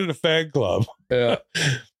started a fan club. Yeah.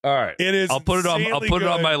 All right. It is. I'll put it on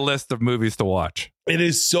my list of movies to watch. It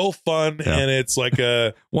is so fun, and it's like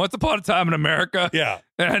a Once Upon a Time in America. Yeah.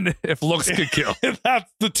 And If Looks Could Kill.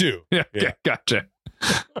 That's the two. Yeah. Gotcha.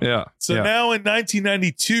 Yeah. So now in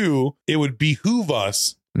 1992, it would behoove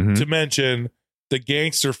us to mention the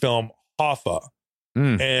gangster film Hoffa.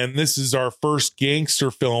 And this is our first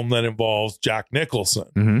gangster film that involves Jack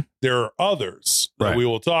Nicholson. There are others that we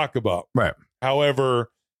will talk about. Right. However,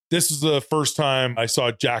 this is the first time I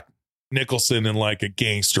saw Jack Nicholson in like a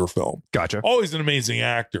gangster film. Gotcha. Always an amazing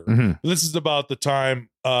actor. This is about the time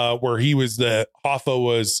where Hoffa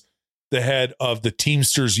was the head of the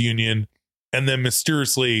Teamsters Union and then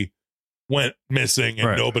mysteriously went missing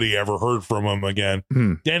and nobody ever heard from him again.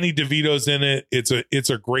 Danny DeVito's in it. It's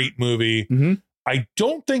a great movie. I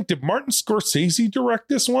don't think, did Martin Scorsese direct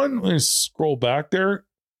this one? Let me scroll back there.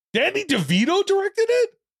 Danny DeVito directed it?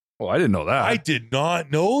 Oh, I didn't know that. I did not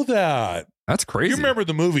know that. That's crazy. You remember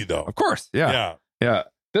the movie, though? Of course. Yeah.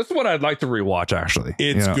 This one I'd like to rewatch, actually.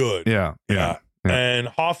 It's good. Yeah. And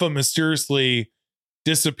Hoffa mysteriously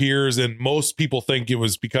disappears, and most people think it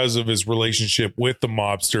was because of his relationship with the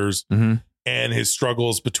mobsters and his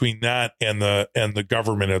struggles between that and the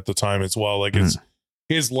government at the time as well. Like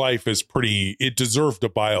his life is it deserved a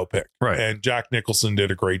biopic. Right. And Jack Nicholson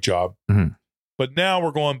did a great job. But now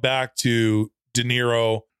we're going back to De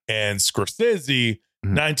Niro and Scorsese,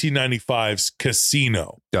 1995's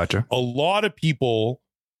Casino. Gotcha. A lot of people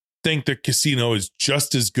think that Casino is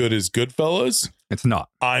just as good as Goodfellas. It's not.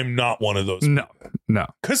 I'm not one of those. No.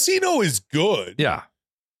 Casino is good. Yeah.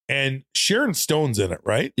 And Sharon Stone's in it,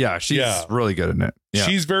 right? Yeah. She's really good in it. Yeah.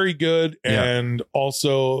 She's very good. And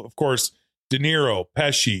also, of course, De Niro,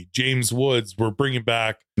 Pesci, James Woods, we're bringing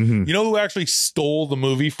back. Mhm. You know who actually stole the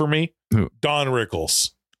movie for me? Who? Don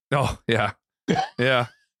Rickles. Oh, yeah. Yeah.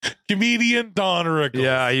 Comedian Don Rickles.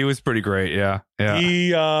 Yeah. He was pretty great. Yeah.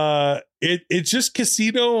 Yeah. It's just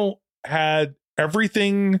Casino had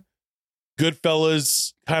everything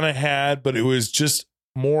Goodfellas kind of had, but it was just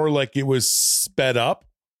more like it was sped up.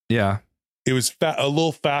 Yeah. It was a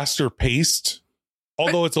little faster paced,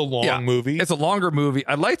 although it's a long movie. It's a longer movie.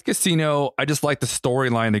 I liked Casino. I just like the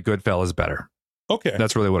storyline of Goodfellas better. Okay.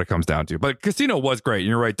 That's really what it comes down to. But Casino was great.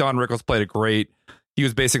 You're right. Don Rickles played it great. He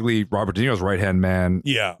was basically Robert De Niro's right-hand man.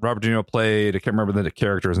 Yeah. Robert De Niro played, I can't remember the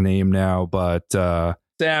character's name now, but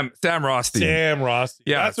Sam Rothstein. Sam Rothstein.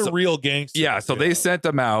 Yeah, That's a real gangster. Yeah. So they sent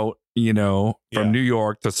him out, from New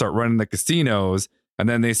York to start running the casinos. And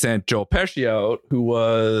then they sent Joe Pesci out, who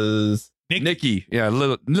was Nicky. Yeah,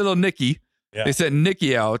 little Nicky. Yeah. They sent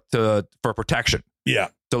Nicky out for protection. Yeah.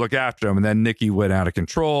 To look after him. And then Nicky went out of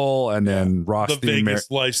control. And then Rothstein. The Vegas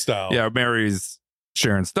lifestyle. Yeah, marries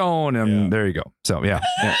Sharon Stone. And there you go. So, yeah.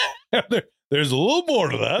 There's a little more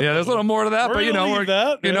to that. Yeah, there's a little more to that. But,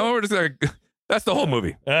 we're just going to. That's the whole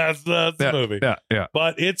movie. That's the movie. Yeah.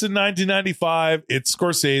 But it's in 1995. It's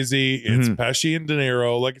Scorsese. It's Pesci and De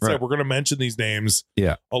Niro. Like I said, we're going to mention these names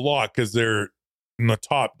a lot because they're in the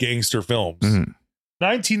top gangster films.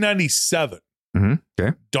 1997.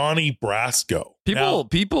 Okay. Donnie Brasco.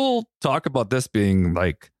 People talk about this being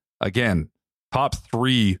like, again, top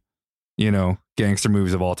 3, gangster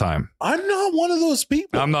movies of all time. I'm not one of those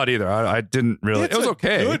people. I'm not either. I didn't really. It was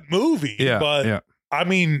okay. Good movie. But I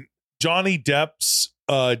mean, Johnny Depp's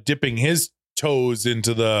dipping his toes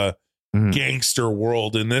into the gangster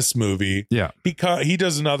world in this movie. Yeah. He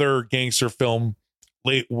does another gangster film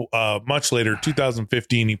much later,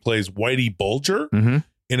 2015. He plays Whitey Bulger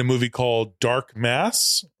in a movie called Black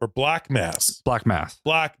Mass.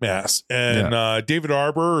 And David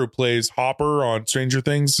Arbor, who plays Hopper on Stranger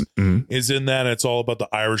Things, is in that. It's all about the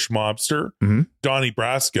Irish mobster. Donnie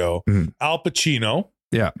Brasco, Al Pacino.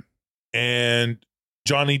 Yeah. And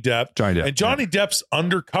Johnny Depp. And Johnny Depp's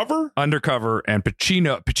undercover, and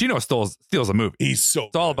Pacino steals a movie. It's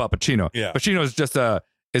all about Pacino. Yeah. Pacino is just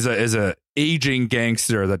is a aging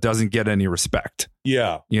gangster that doesn't get any respect.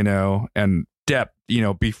 Yeah. And Depp,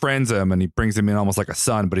 befriends him and he brings him in almost like a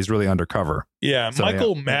son, but he's really undercover. Yeah. So,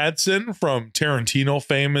 Michael Madsen from Tarantino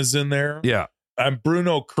fame is in there. Yeah. And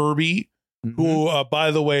Bruno Kirby, who, by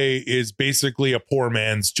the way, is basically a poor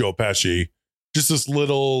man's Joe Pesci. Just this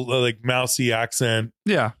little mousy accent.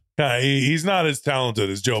 Yeah. He's not as talented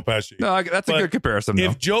as Joe Pesci. No, that's a good comparison.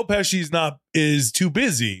 If Joe Pesci's is too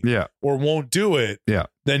busy or won't do it,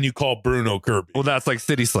 then you call Bruno Kirby. Well, that's like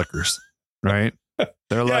City Slickers, right?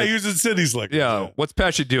 They're like, he was in City Slickers. Yeah. What's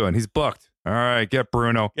Pesci doing? He's booked. All right, get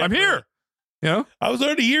Bruno. I'm here. I was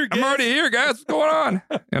already here, guys. I'm already here, guys. What's going on?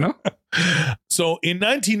 So in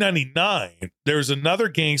 1999, there's another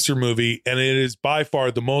gangster movie, and it is by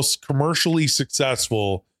far the most commercially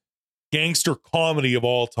successful gangster comedy of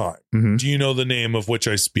all time. Do you know the name of which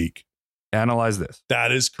I speak? Analyze This.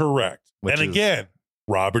 That is correct. Again,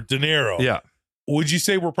 Robert De Niro. Yeah. Would you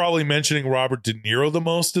say we're probably mentioning Robert De Niro the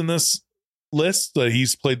most in this list? That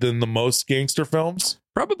he's played in the most gangster films?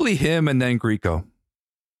 Probably him and then Grieco.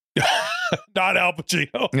 Not Al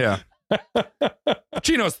Pacino. Yeah.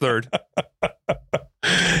 Pacino's third.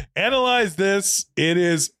 Analyze This. It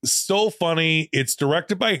is so funny. It's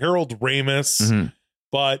directed by Harold Ramis,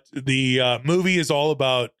 but the movie is all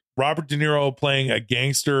about Robert De Niro playing a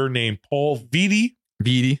gangster named Paul Vitti.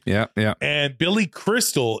 Yeah. And Billy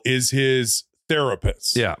Crystal is his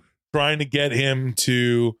therapist. Yeah. Trying to get him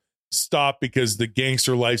to stop because the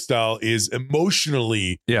gangster lifestyle is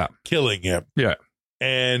emotionally killing him. Yeah.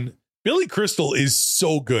 And Billy Crystal is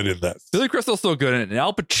so good in this. Billy Crystal's so good in it. And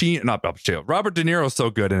Robert De Niro's so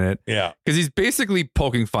good in it. Yeah. Because he's basically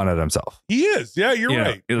poking fun at himself. He is. Yeah, you're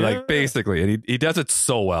right. Basically. And he does it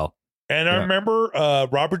so well. And I remember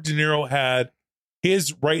Robert De Niro had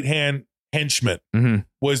his right-hand henchman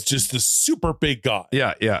was just a super big guy.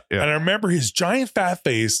 Yeah. And I remember his giant fat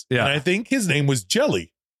face. Yeah. And I think his name was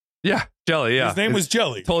Jelly. Yeah. Jelly. Yeah. His name was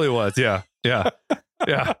Jelly. Totally was. Yeah. Yeah.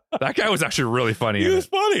 That guy was actually really funny. He was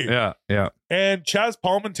funny. Yeah. And Chaz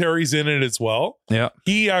Palminteri's in it as well. Yeah.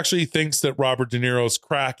 He actually thinks that Robert De Niro's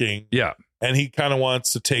cracking. Yeah. And he kind of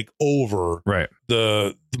wants to take over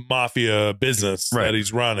the mafia business that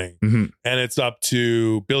he's running. And it's up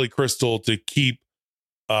to Billy Crystal to keep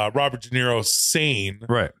Robert De Niro sane.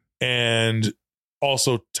 Right. And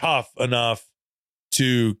also tough enough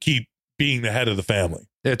to keep being the head of the family.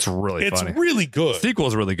 It's really It's funny. really good. Sequel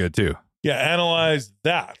is really good too. Yeah, analyze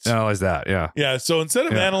that. Analyze that. Yeah. Yeah, so instead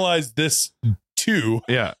of analyze this 2,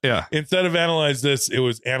 Yeah. instead of analyze this, it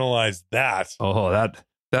was analyze that. Oh,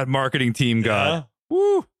 that marketing team got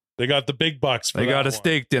woo. They got the big bucks for They got a one.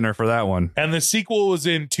 steak dinner for that one. And the sequel was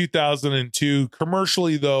in 2002.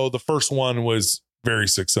 Commercially, though, the first one was very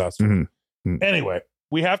successful. Mm-hmm. Anyway,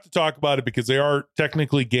 we have to talk about it because they are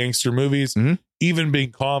technically gangster movies, even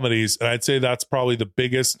being comedies. And I'd say that's probably the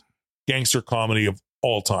biggest gangster comedy of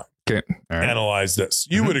all time. Okay. All right. Analyze this.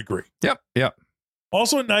 You would agree. Yep.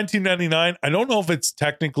 Also in 1999, I don't know if it's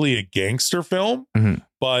technically a gangster film,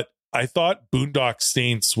 but I thought Boondock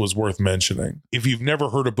Saints was worth mentioning. If you've never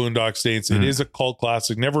heard of Boondock Saints, it is a cult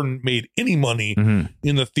classic, never made any money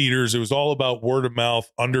in the theaters. It was all about word of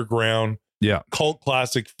mouth, underground, cult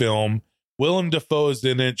classic film. Willem Dafoe is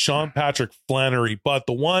in it, Sean Patrick Flannery, but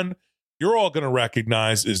the one you're all going to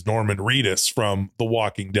recognize is Norman Reedus from The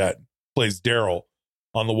Walking Dead, plays Daryl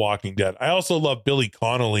on The Walking Dead. I also love Billy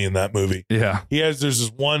Connolly in that movie. Yeah. There's this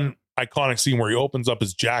one iconic scene where he opens up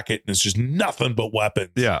his jacket and it's just nothing but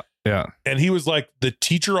weapons. Yeah. And he was like the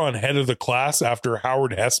teacher on Head of the Class after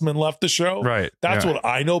Howard Hessman left the show. Right. That's what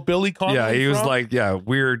I know Billy Connolly Yeah, he was from. like,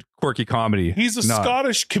 weird, quirky comedy. He's a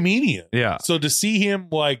Scottish comedian. Yeah. So to see him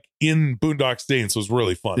like in Boondock Saints was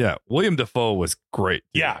really fun. Yeah. William Dafoe was great.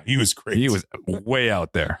 Yeah, he was great. He was way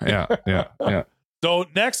out there. Yeah. So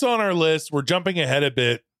next on our list, we're jumping ahead a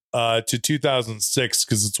bit to 2006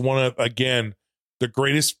 because it's one of, again, the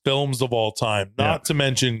greatest films of all time, not to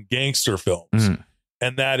mention gangster films.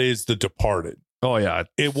 And that is The Departed. Oh, yeah.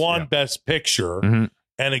 It won Best Picture.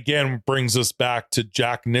 And again, brings us back to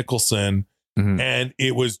Jack Nicholson. And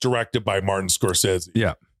it was directed by Martin Scorsese.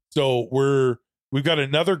 Yeah. So we've got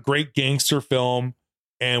another great gangster film,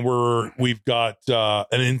 and we've got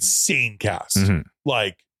an insane cast.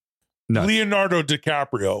 Like Nuts. Leonardo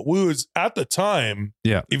DiCaprio, who was at the time,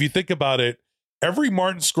 if you think about it, every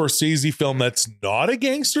Martin Scorsese film that's not a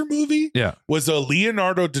gangster movie was a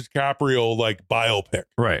Leonardo DiCaprio like biopic.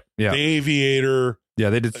 Right. Yeah. The Aviator. Yeah,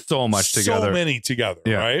 they did so much together. So many together,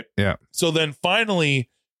 right? Yeah. So then finally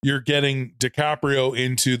you're getting DiCaprio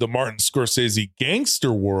into the Martin Scorsese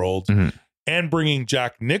gangster world and bringing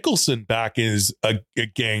Jack Nicholson back as a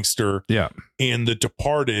gangster in The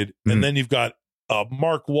Departed. And then you've got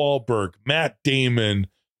Mark Wahlberg, Matt Damon,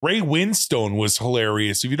 Ray Winstone was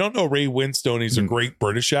hilarious. If you don't know Ray Winstone, he's a great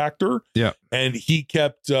British actor. Yeah. And he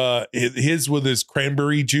kept his with his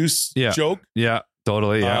cranberry juice joke. Yeah,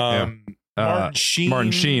 totally. Yeah. Martin Sheen.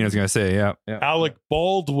 I was going to say, yeah. Alec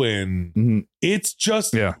Baldwin. It's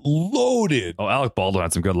just loaded. Oh, Alec Baldwin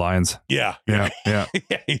had some good lines. Yeah,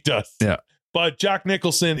 he does. Yeah. But Jack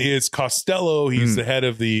Nicholson is Costello. He's the head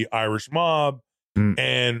of the Irish mob.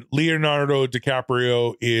 And Leonardo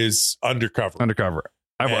DiCaprio is Undercover.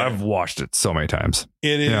 I've watched it so many times.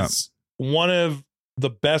 It is one of the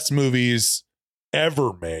best movies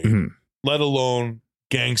ever made, let alone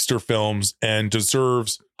gangster films, and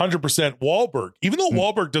deserves 100% Wahlberg. Even though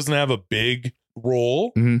Wahlberg doesn't have a big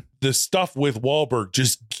role, the stuff with Wahlberg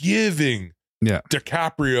just giving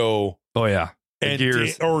DiCaprio. Oh, yeah. And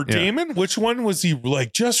Damon, which one was he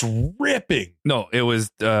like just ripping? No, it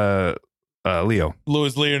was Leo.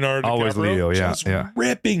 Leonardo Always DiCaprio, Leo, just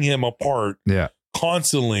ripping him apart. Yeah.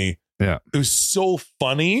 Constantly. Yeah. It was so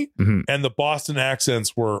funny. And the Boston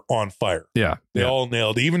accents were on fire. Yeah. They all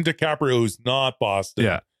nailed it. Even DiCaprio, who's not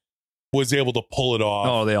Boston, was able to pull it off.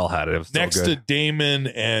 Oh, they all had it. It was next so to good. Damon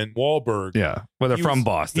and Wahlberg. Yeah. Well, they're from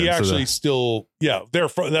Boston. He actually they're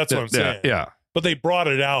from, that's what I'm saying. Yeah. But they brought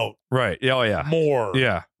it out. Right. Oh, yeah. More.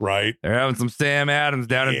 Yeah. Right. They're having some Sam Adams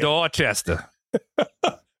down in Dorchester.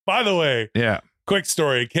 By the way. Yeah. Quick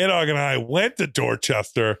story. K-Dog and I went to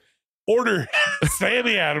Dorchester, ordered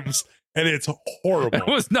Sammy Adams, and it's horrible. It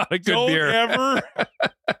was not a good beer.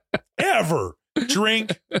 ever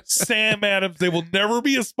drink Sam Adams. They will never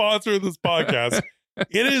be a sponsor of this podcast.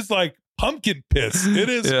 It is like pumpkin piss. It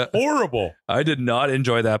is horrible. I did not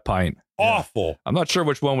enjoy that pint. Awful. Yeah. I'm not sure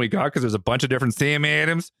which one we got because there's a bunch of different Sam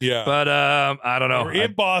Adams. Yeah. But I don't know. We're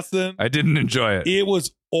in Boston. I didn't enjoy it. It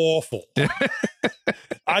was awful.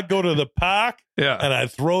 I go to the park and I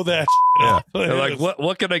throw that shit out. They're like,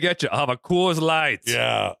 what can I get you? I'll have a Coors Lights.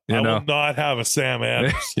 Yeah. I will not have a Sam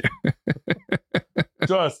Adams.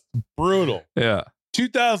 Just brutal. Yeah.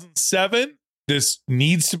 2007, this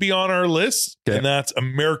needs to be on our list, and that's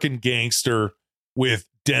American Gangster with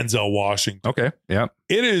Denzel Washington. Okay. Yeah.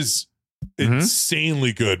 It is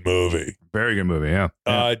insanely good movie. Very good movie. Yeah.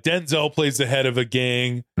 Denzel plays the head of a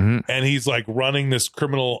gang, and he's like running this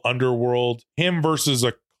criminal underworld. Him versus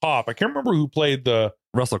a cop. I can't remember who played the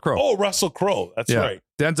Russell Crowe. Oh, Russell Crowe. That's right.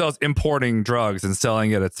 Denzel's importing drugs and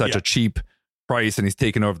selling it at such a cheap price, and he's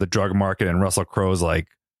taking over the drug market. And Russell Crowe's like,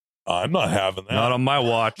 I'm not having that. not on my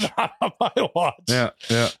watch. Not on my watch.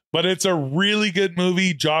 Yeah. But it's a really good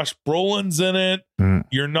movie. Josh Brolin's in it.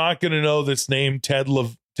 You're not going to know this name, Ted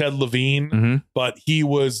Levine, but he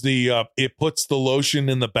was the it puts the lotion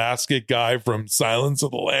in the basket guy from Silence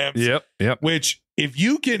of the Lambs. Yep. Which, if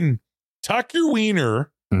you can tuck your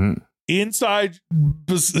wiener inside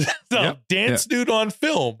dance nude on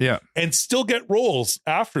film and still get roles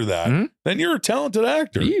after that, then you're a talented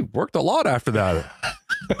actor. He worked a lot after that.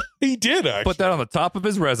 He did actually. Put that on the top of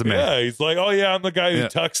his resume. Yeah, he's like, oh yeah, I'm the guy who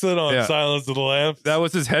tucks it on Silence of the Lambs. That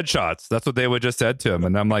was his headshots. That's what they would just said to him.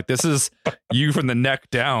 And I'm like, this is you from the neck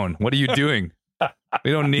down. What are you doing?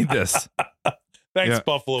 We don't need this. Thanks,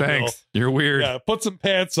 Buffalo Thanks. Bill. You're weird. Yeah, put some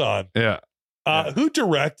pants on. Yeah. Who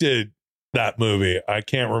directed that movie? I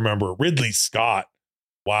can't remember. Ridley Scott.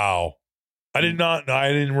 Wow. I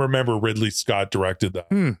didn't remember Ridley Scott directed that.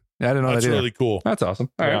 I didn't know That's that either. really cool. That's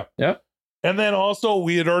awesome. All right. Yeah. And then also,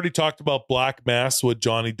 we had already talked about Black Mass with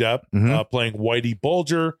Johnny Depp playing Whitey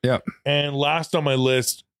Bulger. Yeah. And last on my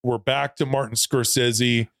list, we're back to Martin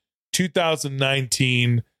Scorsese,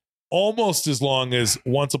 2019, almost as long as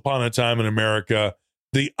Once Upon a Time in America,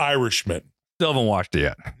 The Irishman. Still haven't watched it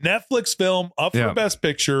yet. Netflix film up for Best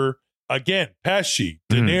Picture. Again, Pesci,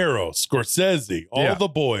 De Niro, Scorsese, all the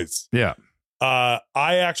boys. Yeah. I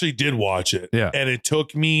actually did watch it. Yeah. And it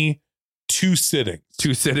took me 2 sittings.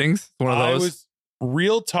 2 sittings? One of those? I was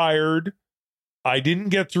real tired. I didn't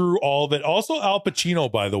get through all of it. Also, Al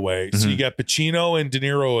Pacino, by the way. So you got Pacino and De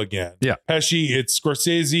Niro again. Yeah. Pesci, it's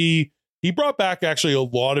Scorsese. He brought back actually a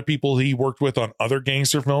lot of people he worked with on other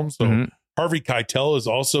gangster films. So Harvey Keitel is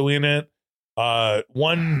also in it.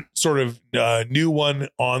 One sort of new one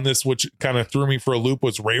on this, which kind of threw me for a loop,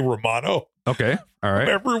 was Ray Romano. Okay. All right.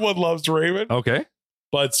 Everyone loves Raymond. Okay.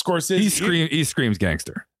 But Scorsese, he screams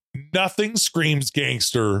gangster. Nothing screams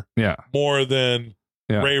gangster more than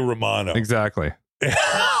Ray Romano. Exactly.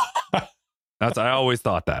 I always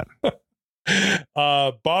thought that.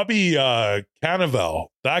 Bobby Cannavale,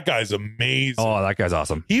 that guy's amazing. Oh, that guy's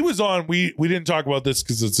awesome. He was on, we didn't talk about this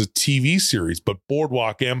because it's a TV series, but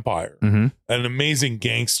Boardwalk Empire, an amazing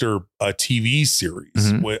gangster TV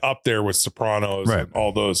series up there with Sopranos and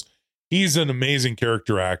all those. He's an amazing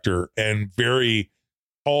character actor and very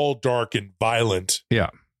tall, dark, and violent. Yeah.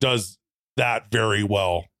 Does that very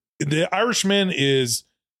well. The Irishman is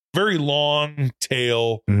very long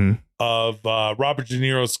tale of Robert De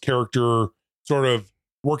Niro's character sort of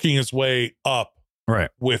working his way up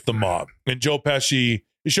with the mob. And Joe Pesci,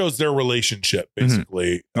 it shows their relationship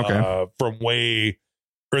basically from way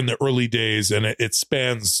in the early days. And it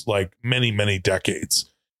spans like many, many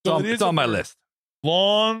decades. So it's on my list.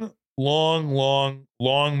 Long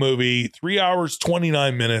movie, 3 hours,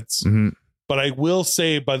 29 minutes. But I will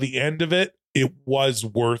say by the end of it, it was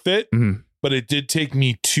worth it. But it did take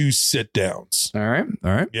me 2 sit downs. All right.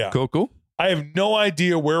 Yeah. Cool. I have no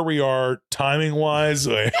idea where we are timing wise.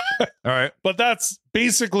 All right. But that's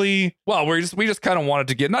basically. Well, we just kind of wanted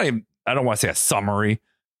to get, not even, I don't want to say a summary,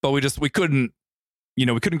 but we couldn't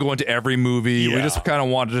go into every movie. We just kind of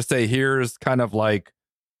wanted to say, here's kind of like,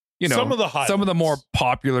 some of the more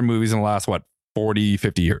popular movies in the last, 40,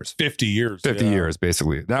 50 years. 50 years. 50 years,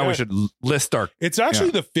 basically. Now we should list our... It's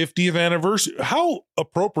actually the 50th anniversary. How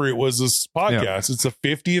appropriate was this podcast? Yeah. It's the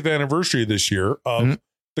 50th anniversary this year of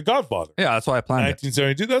The Godfather. Yeah, that's why I planned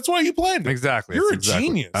 1972. That's why you planned it. Exactly. You're a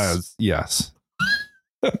genius. Yes.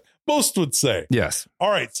 Most would say. Yes. All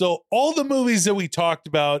right. So all the movies that we talked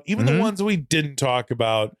about, even the ones we didn't talk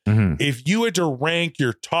about, if you had to rank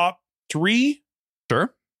your top 3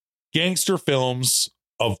 gangster films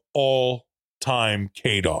of all time,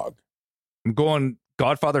 K-Dog. I'm going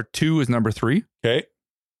Godfather 2 is number 3. Okay.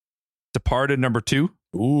 Departed number 2.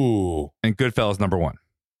 Ooh. And Goodfellas number 1.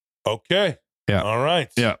 Okay. Yeah. All right.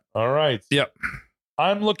 Yeah. All right. Yep.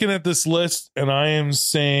 I'm looking at this list and I am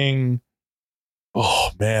saying,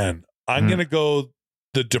 oh man, I'm going to go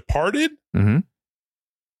The Departed.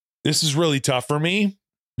 This is really tough for me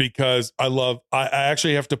because I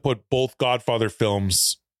actually have to put both Godfather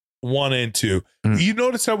films 1 and 2. You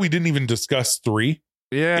notice how we didn't even discuss 3?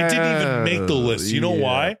 Yeah. It didn't even make the list. You know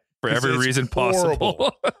why? For every reason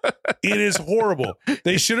possible. It is horrible.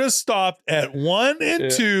 They should have stopped at 1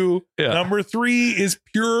 and 2. Yeah. Number 3 is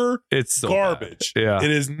pure garbage. Bad. Yeah.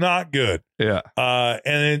 It is not good. Yeah.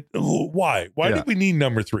 Why? Why did we need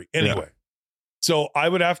number 3? Anyway. So I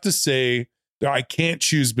would have to say that I can't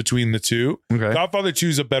choose between the two. Okay. Godfather 2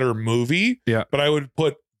 is a better movie. Yeah. But I would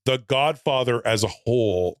put The Godfather as a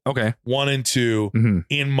whole, Okay. 1 and 2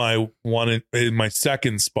 in my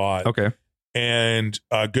second spot. Okay. And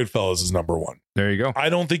Goodfellas is number 1. There you go. I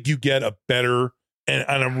don't think you get a better, and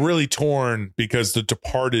I'm really torn because The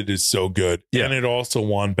Departed is so good. Yeah. And it also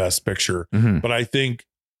won Best Picture. But I think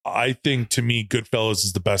to me, Goodfellas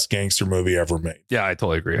is the best gangster movie ever made. Yeah, I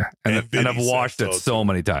totally agree. And I've watched it so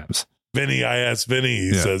many times. Vinny, I asked Vinny,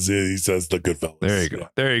 he says the Goodfellas. There you go. Yeah.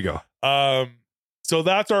 There you go. So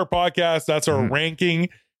that's our podcast. That's our ranking.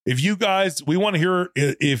 If you guys, we want to hear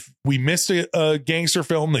if we missed a gangster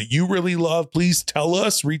film that you really love, please tell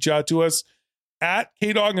us, reach out to us at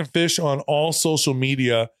K-Dog and Fish on all social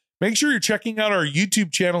media. Make sure you're checking out our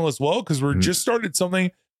YouTube channel as well, because we're just started something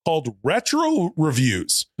called Retro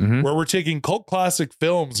Reviews, where we're taking cult classic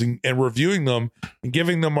films and reviewing them and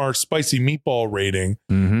giving them our spicy meatball rating,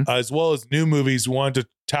 as well as new movies. We wanted to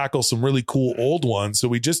tackle some really cool old ones. So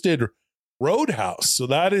we just did Roadhouse. So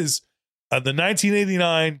that is the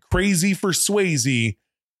 1989 Crazy for Swayze.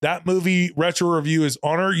 That movie retro review is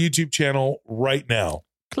on our YouTube channel right now.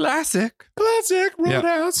 Classic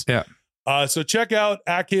Roadhouse. Yeah. So check out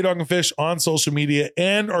at K-Dog and Fish on social media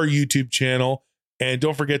and our YouTube channel. And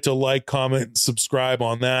don't forget to like, comment, and subscribe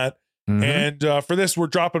on that. And for this, we're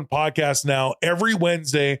dropping podcasts now every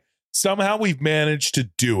Wednesday. Somehow we've managed to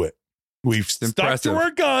do it. We've stuck to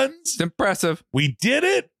our guns. It's impressive. We did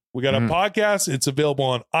it. We got a podcast. It's available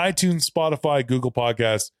on iTunes, Spotify, Google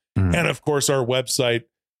Podcasts, and of course our website.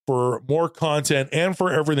 For more content and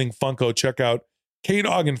for everything Funko, check out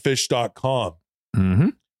kdogandfish.com.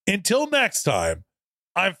 Until next time,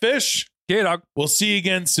 I'm Fish. K-Dog. We'll see you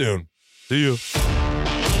again soon. See you.